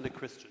nothing other than a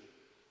Christian.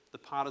 The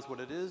pot is what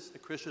it is. A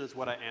Christian is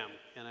what I am,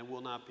 and I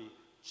will not be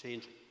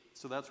changing."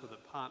 So that's where the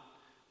pot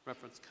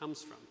reference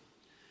comes from.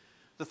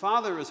 The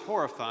father is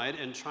horrified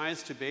and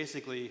tries to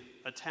basically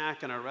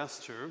attack and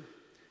arrest her.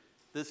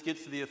 This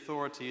gets to the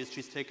authorities.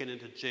 She's taken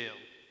into jail.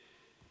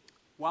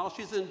 While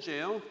she's in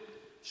jail,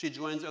 she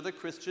joins other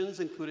Christians,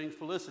 including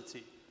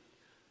Felicity.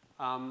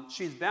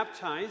 She's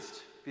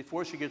baptized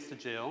before she gets to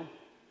jail.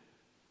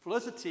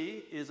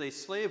 Felicity is a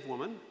slave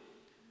woman.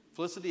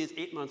 Felicity is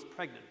 8 months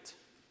pregnant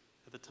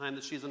at the time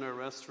that she's under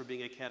arrest for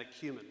being a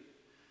catechumen.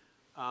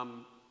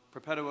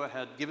 Perpetua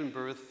had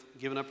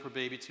given up her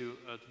baby to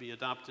be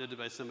adopted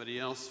by somebody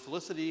else.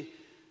 Felicity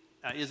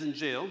is in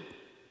jail,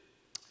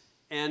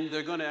 and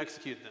they're going to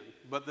execute them.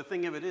 But the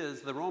thing of it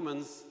is, the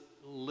Romans,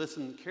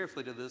 listen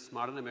carefully to this,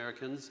 modern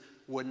Americans,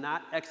 would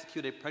not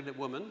execute a pregnant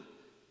woman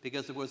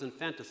because it was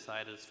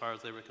infanticide as far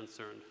as they were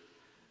concerned.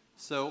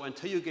 So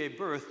until you gave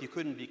birth, you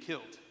couldn't be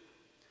killed.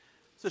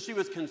 So she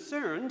was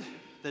concerned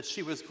that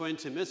she was going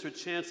to miss her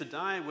chance to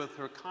die with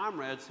her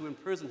comrades who in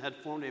prison had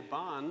formed a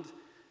bond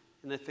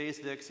in the face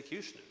of the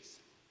executioners.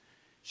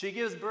 She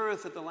gives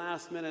birth at the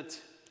last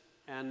minute,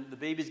 and the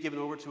baby's given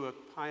over to a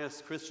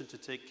pious Christian to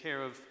take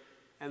care of,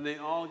 and they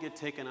all get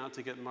taken out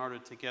to get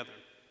martyred together.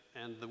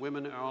 And the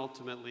women are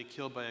ultimately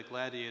killed by a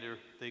gladiator.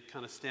 They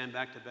kind of stand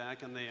back to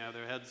back, and they have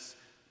their heads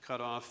cut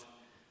off.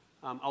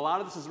 A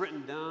lot of this is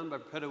written down by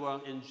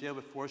Perpetua in jail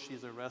before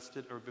she's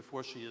arrested or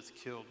before she is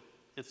killed.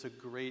 It's a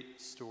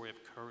great story of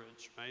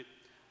courage, right?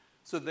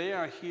 So they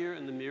are here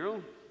in the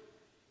mural.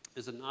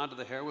 Is a nod to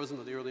the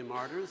heroism of the early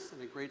martyrs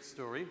and a great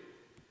story.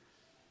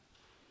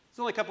 There's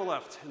only a couple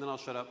left, and then I'll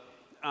shut up.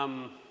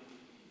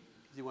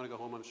 You want to go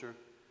home, I'm sure.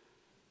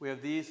 We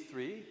have these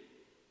three.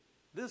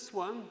 This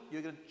one,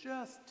 you're going to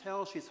just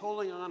tell she's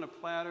holding on a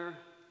platter,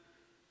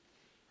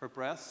 her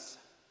breasts.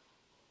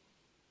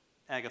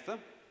 Agatha,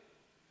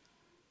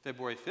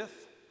 February 5th.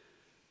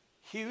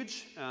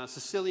 Huge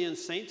Sicilian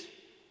saint.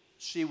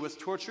 She was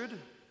tortured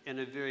in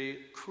a very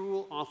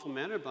cruel, awful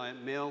manner by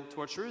male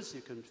torturers.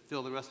 You can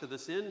fill the rest of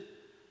this in.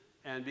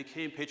 And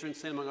became patron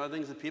saint, among other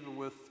things, of people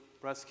with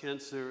breast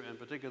cancer and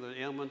particular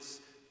ailments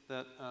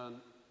that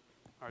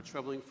are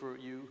troubling for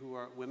you who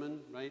are women,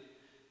 right?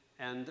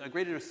 And a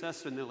great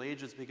intercessor in the Middle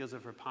Ages because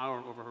of her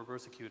power over her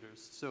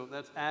persecutors. So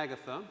that's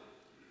Agatha.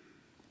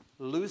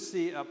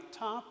 Lucy up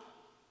top,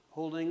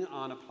 holding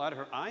on a platter,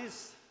 her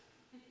eyes.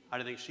 How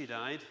do you think she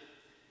died?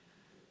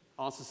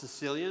 Also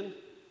Sicilian.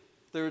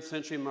 3rd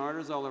century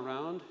martyrs all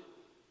around.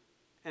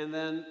 And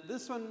then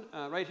this one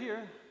right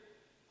here,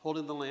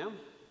 holding the lamb,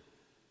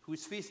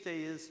 whose feast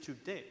day is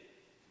today,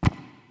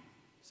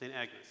 St.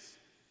 Agnes.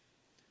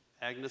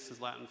 Agnes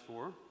is Latin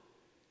for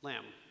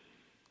lamb.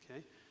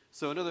 Okay?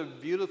 So another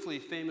beautifully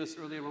famous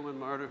early Roman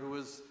martyr who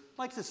was,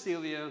 like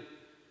Cecilia,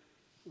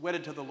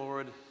 wedded to the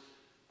Lord,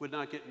 would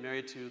not get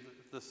married to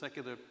the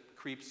secular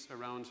creeps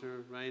around her,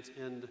 right?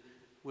 And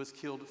was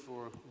killed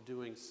for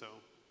doing so.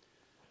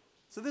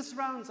 So this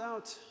rounds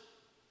out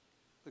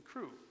the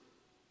crew.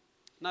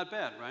 Not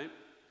bad, right?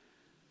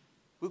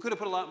 We could have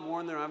put a lot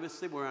more in there,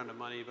 obviously. We're out of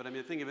money, but I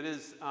mean, the thing of it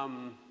is,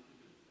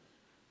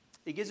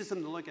 it gives you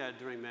something to look at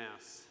during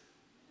Mass.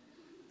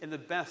 In the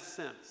best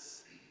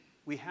sense,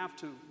 we have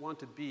to want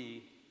to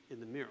be in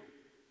the mural,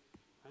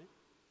 right?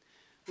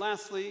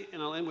 Lastly, and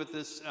I'll end with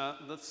this,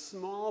 the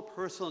small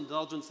personal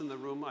indulgence in the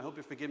room, I hope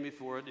you forgive me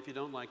for it if you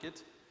don't like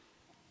it,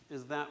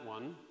 is that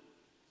one.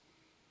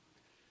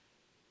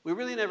 We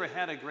really never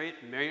had a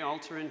great Mary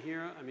altar in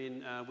here. I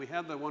mean, we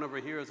have the one over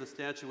here as a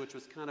statue, which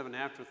was kind of an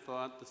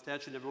afterthought. The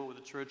statue never went with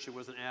the church. It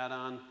was an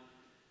add-on.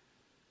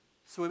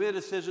 So we made a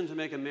decision to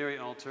make a Mary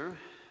altar.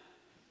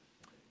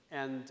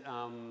 And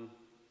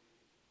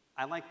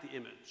I like the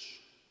image.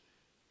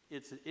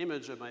 It's an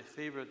image of my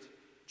favorite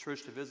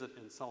church to visit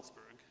in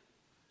Salzburg.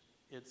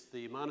 It's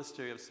the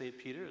monastery of St.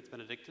 Peter. It's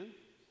Benedictine.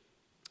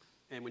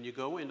 And when you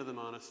go into the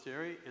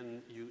monastery,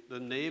 and the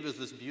nave is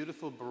this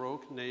beautiful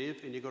Baroque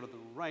nave, and you go to the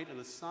right, and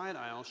the side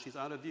aisle, she's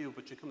out of view,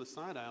 but you come to the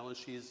side aisle, and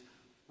she's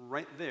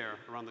right there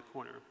around the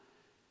corner.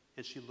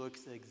 And she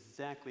looks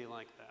exactly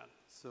like that.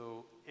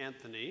 So,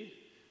 Anthony,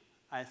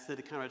 I said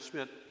to Conrad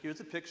Schmidt, here's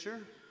a picture.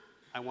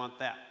 I want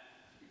that.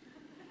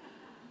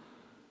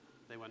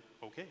 They went,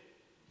 okay.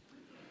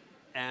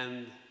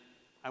 And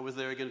I was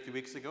there again a few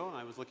weeks ago, and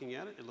I was looking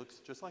at it. It looks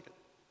just like it.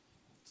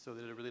 So they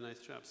did a really nice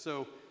job.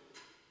 So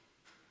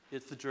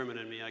it's the German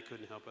in me. I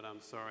couldn't help it. I'm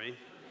sorry.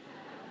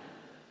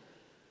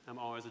 I'm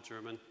always a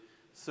German.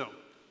 So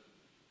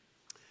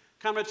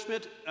Conrad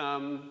Schmidt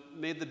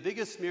made the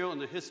biggest mural in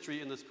the history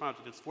in this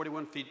project. It's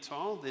 41 feet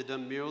tall. They've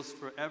done murals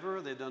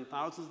forever. They've done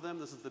thousands of them.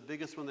 This is the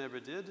biggest one they ever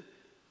did.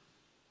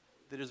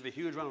 They deserve a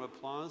huge round of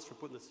applause for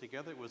putting this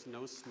together. It was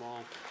no small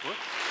work.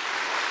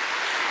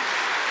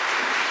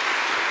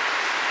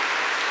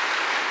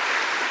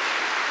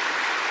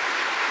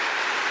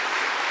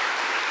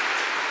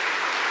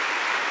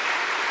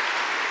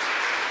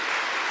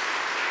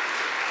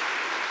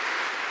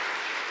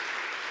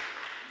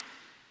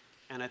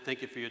 And I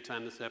thank you for your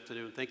time this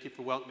afternoon. Thank you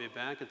for welcoming me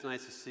back. It's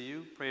nice to see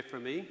you. Pray for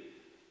me.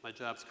 My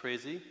job's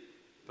crazy,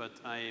 but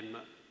I'm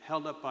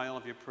held up by all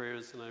of your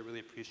prayers, and I really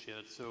appreciate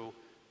it. So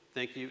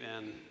thank you,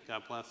 and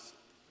God bless.